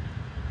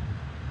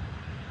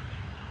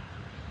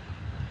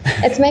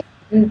 it's maybe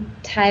in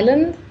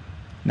Thailand.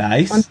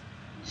 Nice.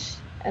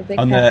 A big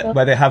festival.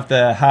 Where they have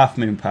the half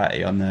moon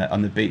party on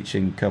the beach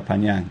in Koh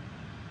Phangan.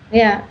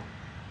 Yeah,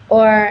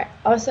 or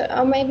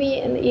maybe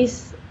in the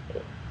east,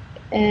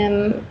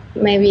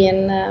 maybe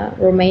in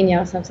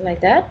Romania or something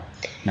like that.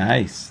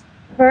 Nice.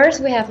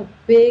 First, we have a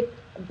big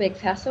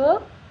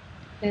festival.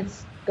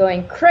 It's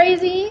going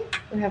crazy.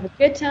 We have a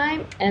good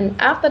time, and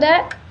after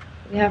that,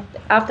 we have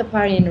the after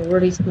party in a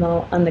really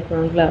small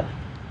underground club.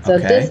 So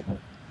okay.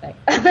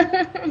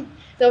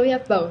 So we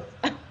have both.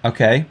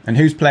 Okay, and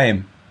who's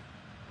playing?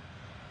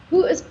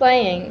 Who is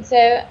playing?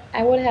 So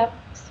I would have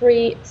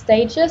 3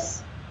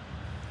 stages.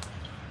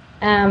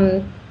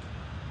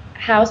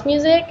 House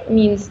music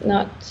means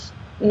not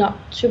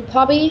too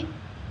poppy.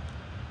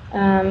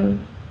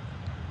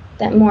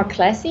 That more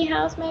classy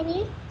house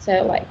maybe.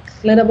 So like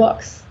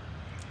Glitterbox,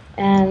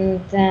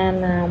 and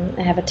then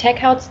I have a tech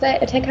house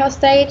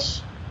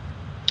stage.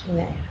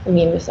 Yeah, I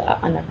mean with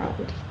the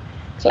underground,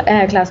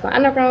 classical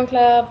underground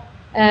club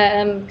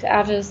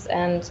artists,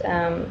 and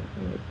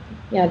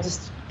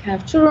just kind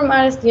of 2-room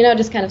artists,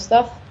 this kind of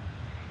stuff.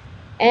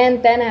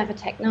 And then I have a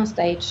techno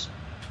stage.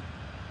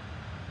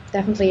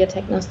 Definitely a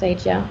techno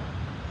stage, yeah.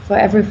 For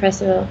every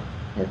festival,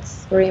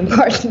 it's a very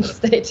important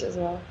stage as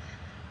well.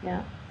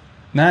 Yeah.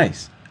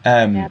 Nice.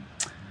 The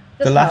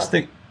last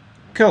thing,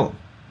 cool.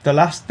 The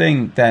last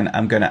thing then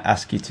I'm going to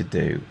ask you to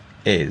do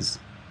is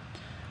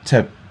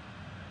to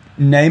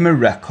name a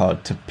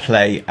record to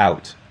play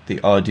out the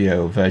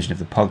audio version of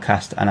the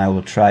podcast, and I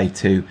will try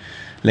to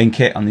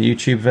link it on the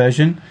YouTube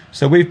version.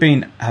 So we've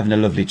been having a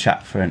lovely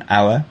chat for an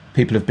hour.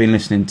 People have been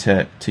listening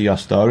to your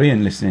story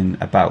and listening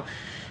about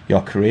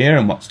your career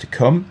and what's to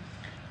come.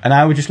 And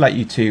I would just like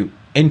you to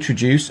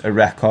introduce a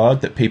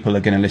record that people are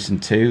going to listen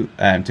to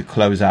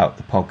close out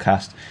the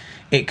podcast.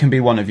 It can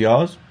be one of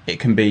yours. It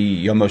can be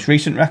your most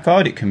recent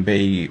record. It can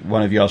be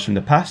one of yours from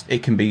the past.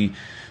 It can be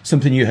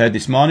something you heard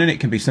this morning. It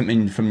can be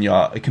something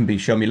it can be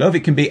Show Me Love. It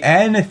can be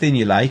anything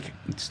you like.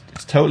 It's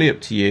totally up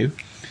to you.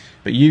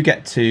 But you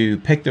get to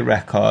pick the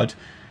record,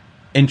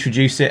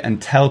 introduce it,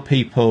 and tell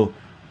people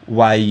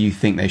why you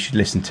think they should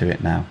listen to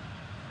it now.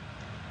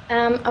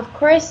 Of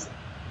course,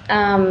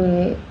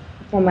 for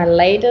my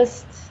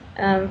latest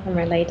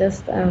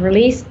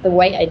release, The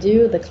Way I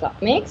Do, the club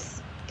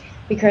mix,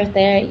 because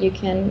there you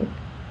can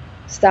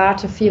start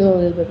to feel a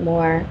little bit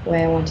more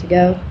where I want to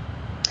go.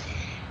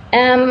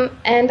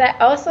 And I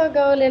also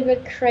go a little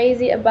bit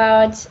crazy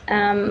about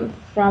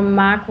from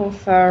Marco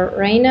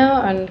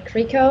Ferreno on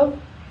Crico,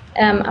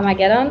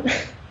 Armageddon.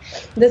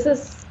 This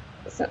is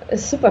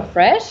super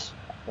fresh.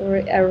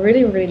 I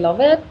really, really love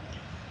it.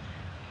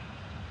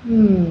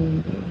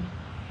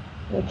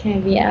 What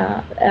can we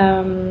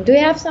do we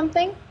have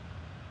something?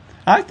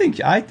 I think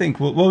I'm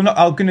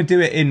going to do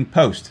it in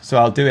post, so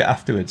I'll do it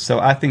afterwards. So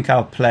I think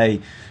I'll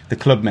play the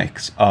club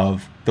mix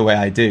of The Way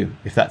I Do,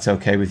 if that's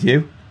okay with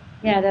you.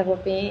 Yeah, that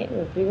would be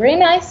really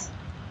nice.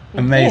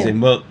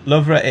 Amazing. Well,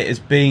 Lovra, it has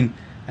been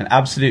an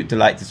absolute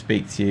delight to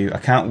speak to you. I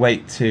can't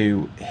wait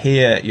to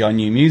hear your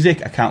new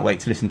music. I can't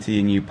wait to listen to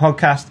your new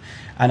podcast.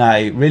 And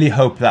I really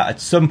hope that at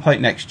some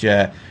point next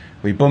year,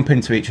 we bump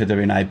into each other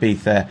in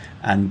Ibiza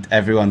and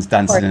everyone's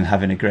dancing and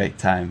having a great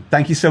time.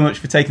 Thank you so much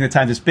for taking the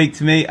time to speak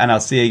to me, and I'll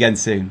see you again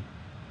soon.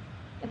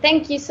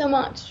 Thank you so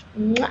much.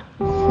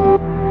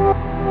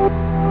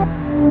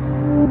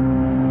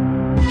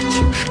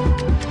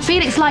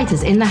 Felix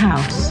Leiter's in the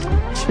House,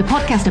 the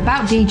podcast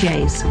about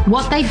DJs,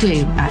 what they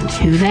do and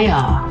who they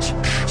are.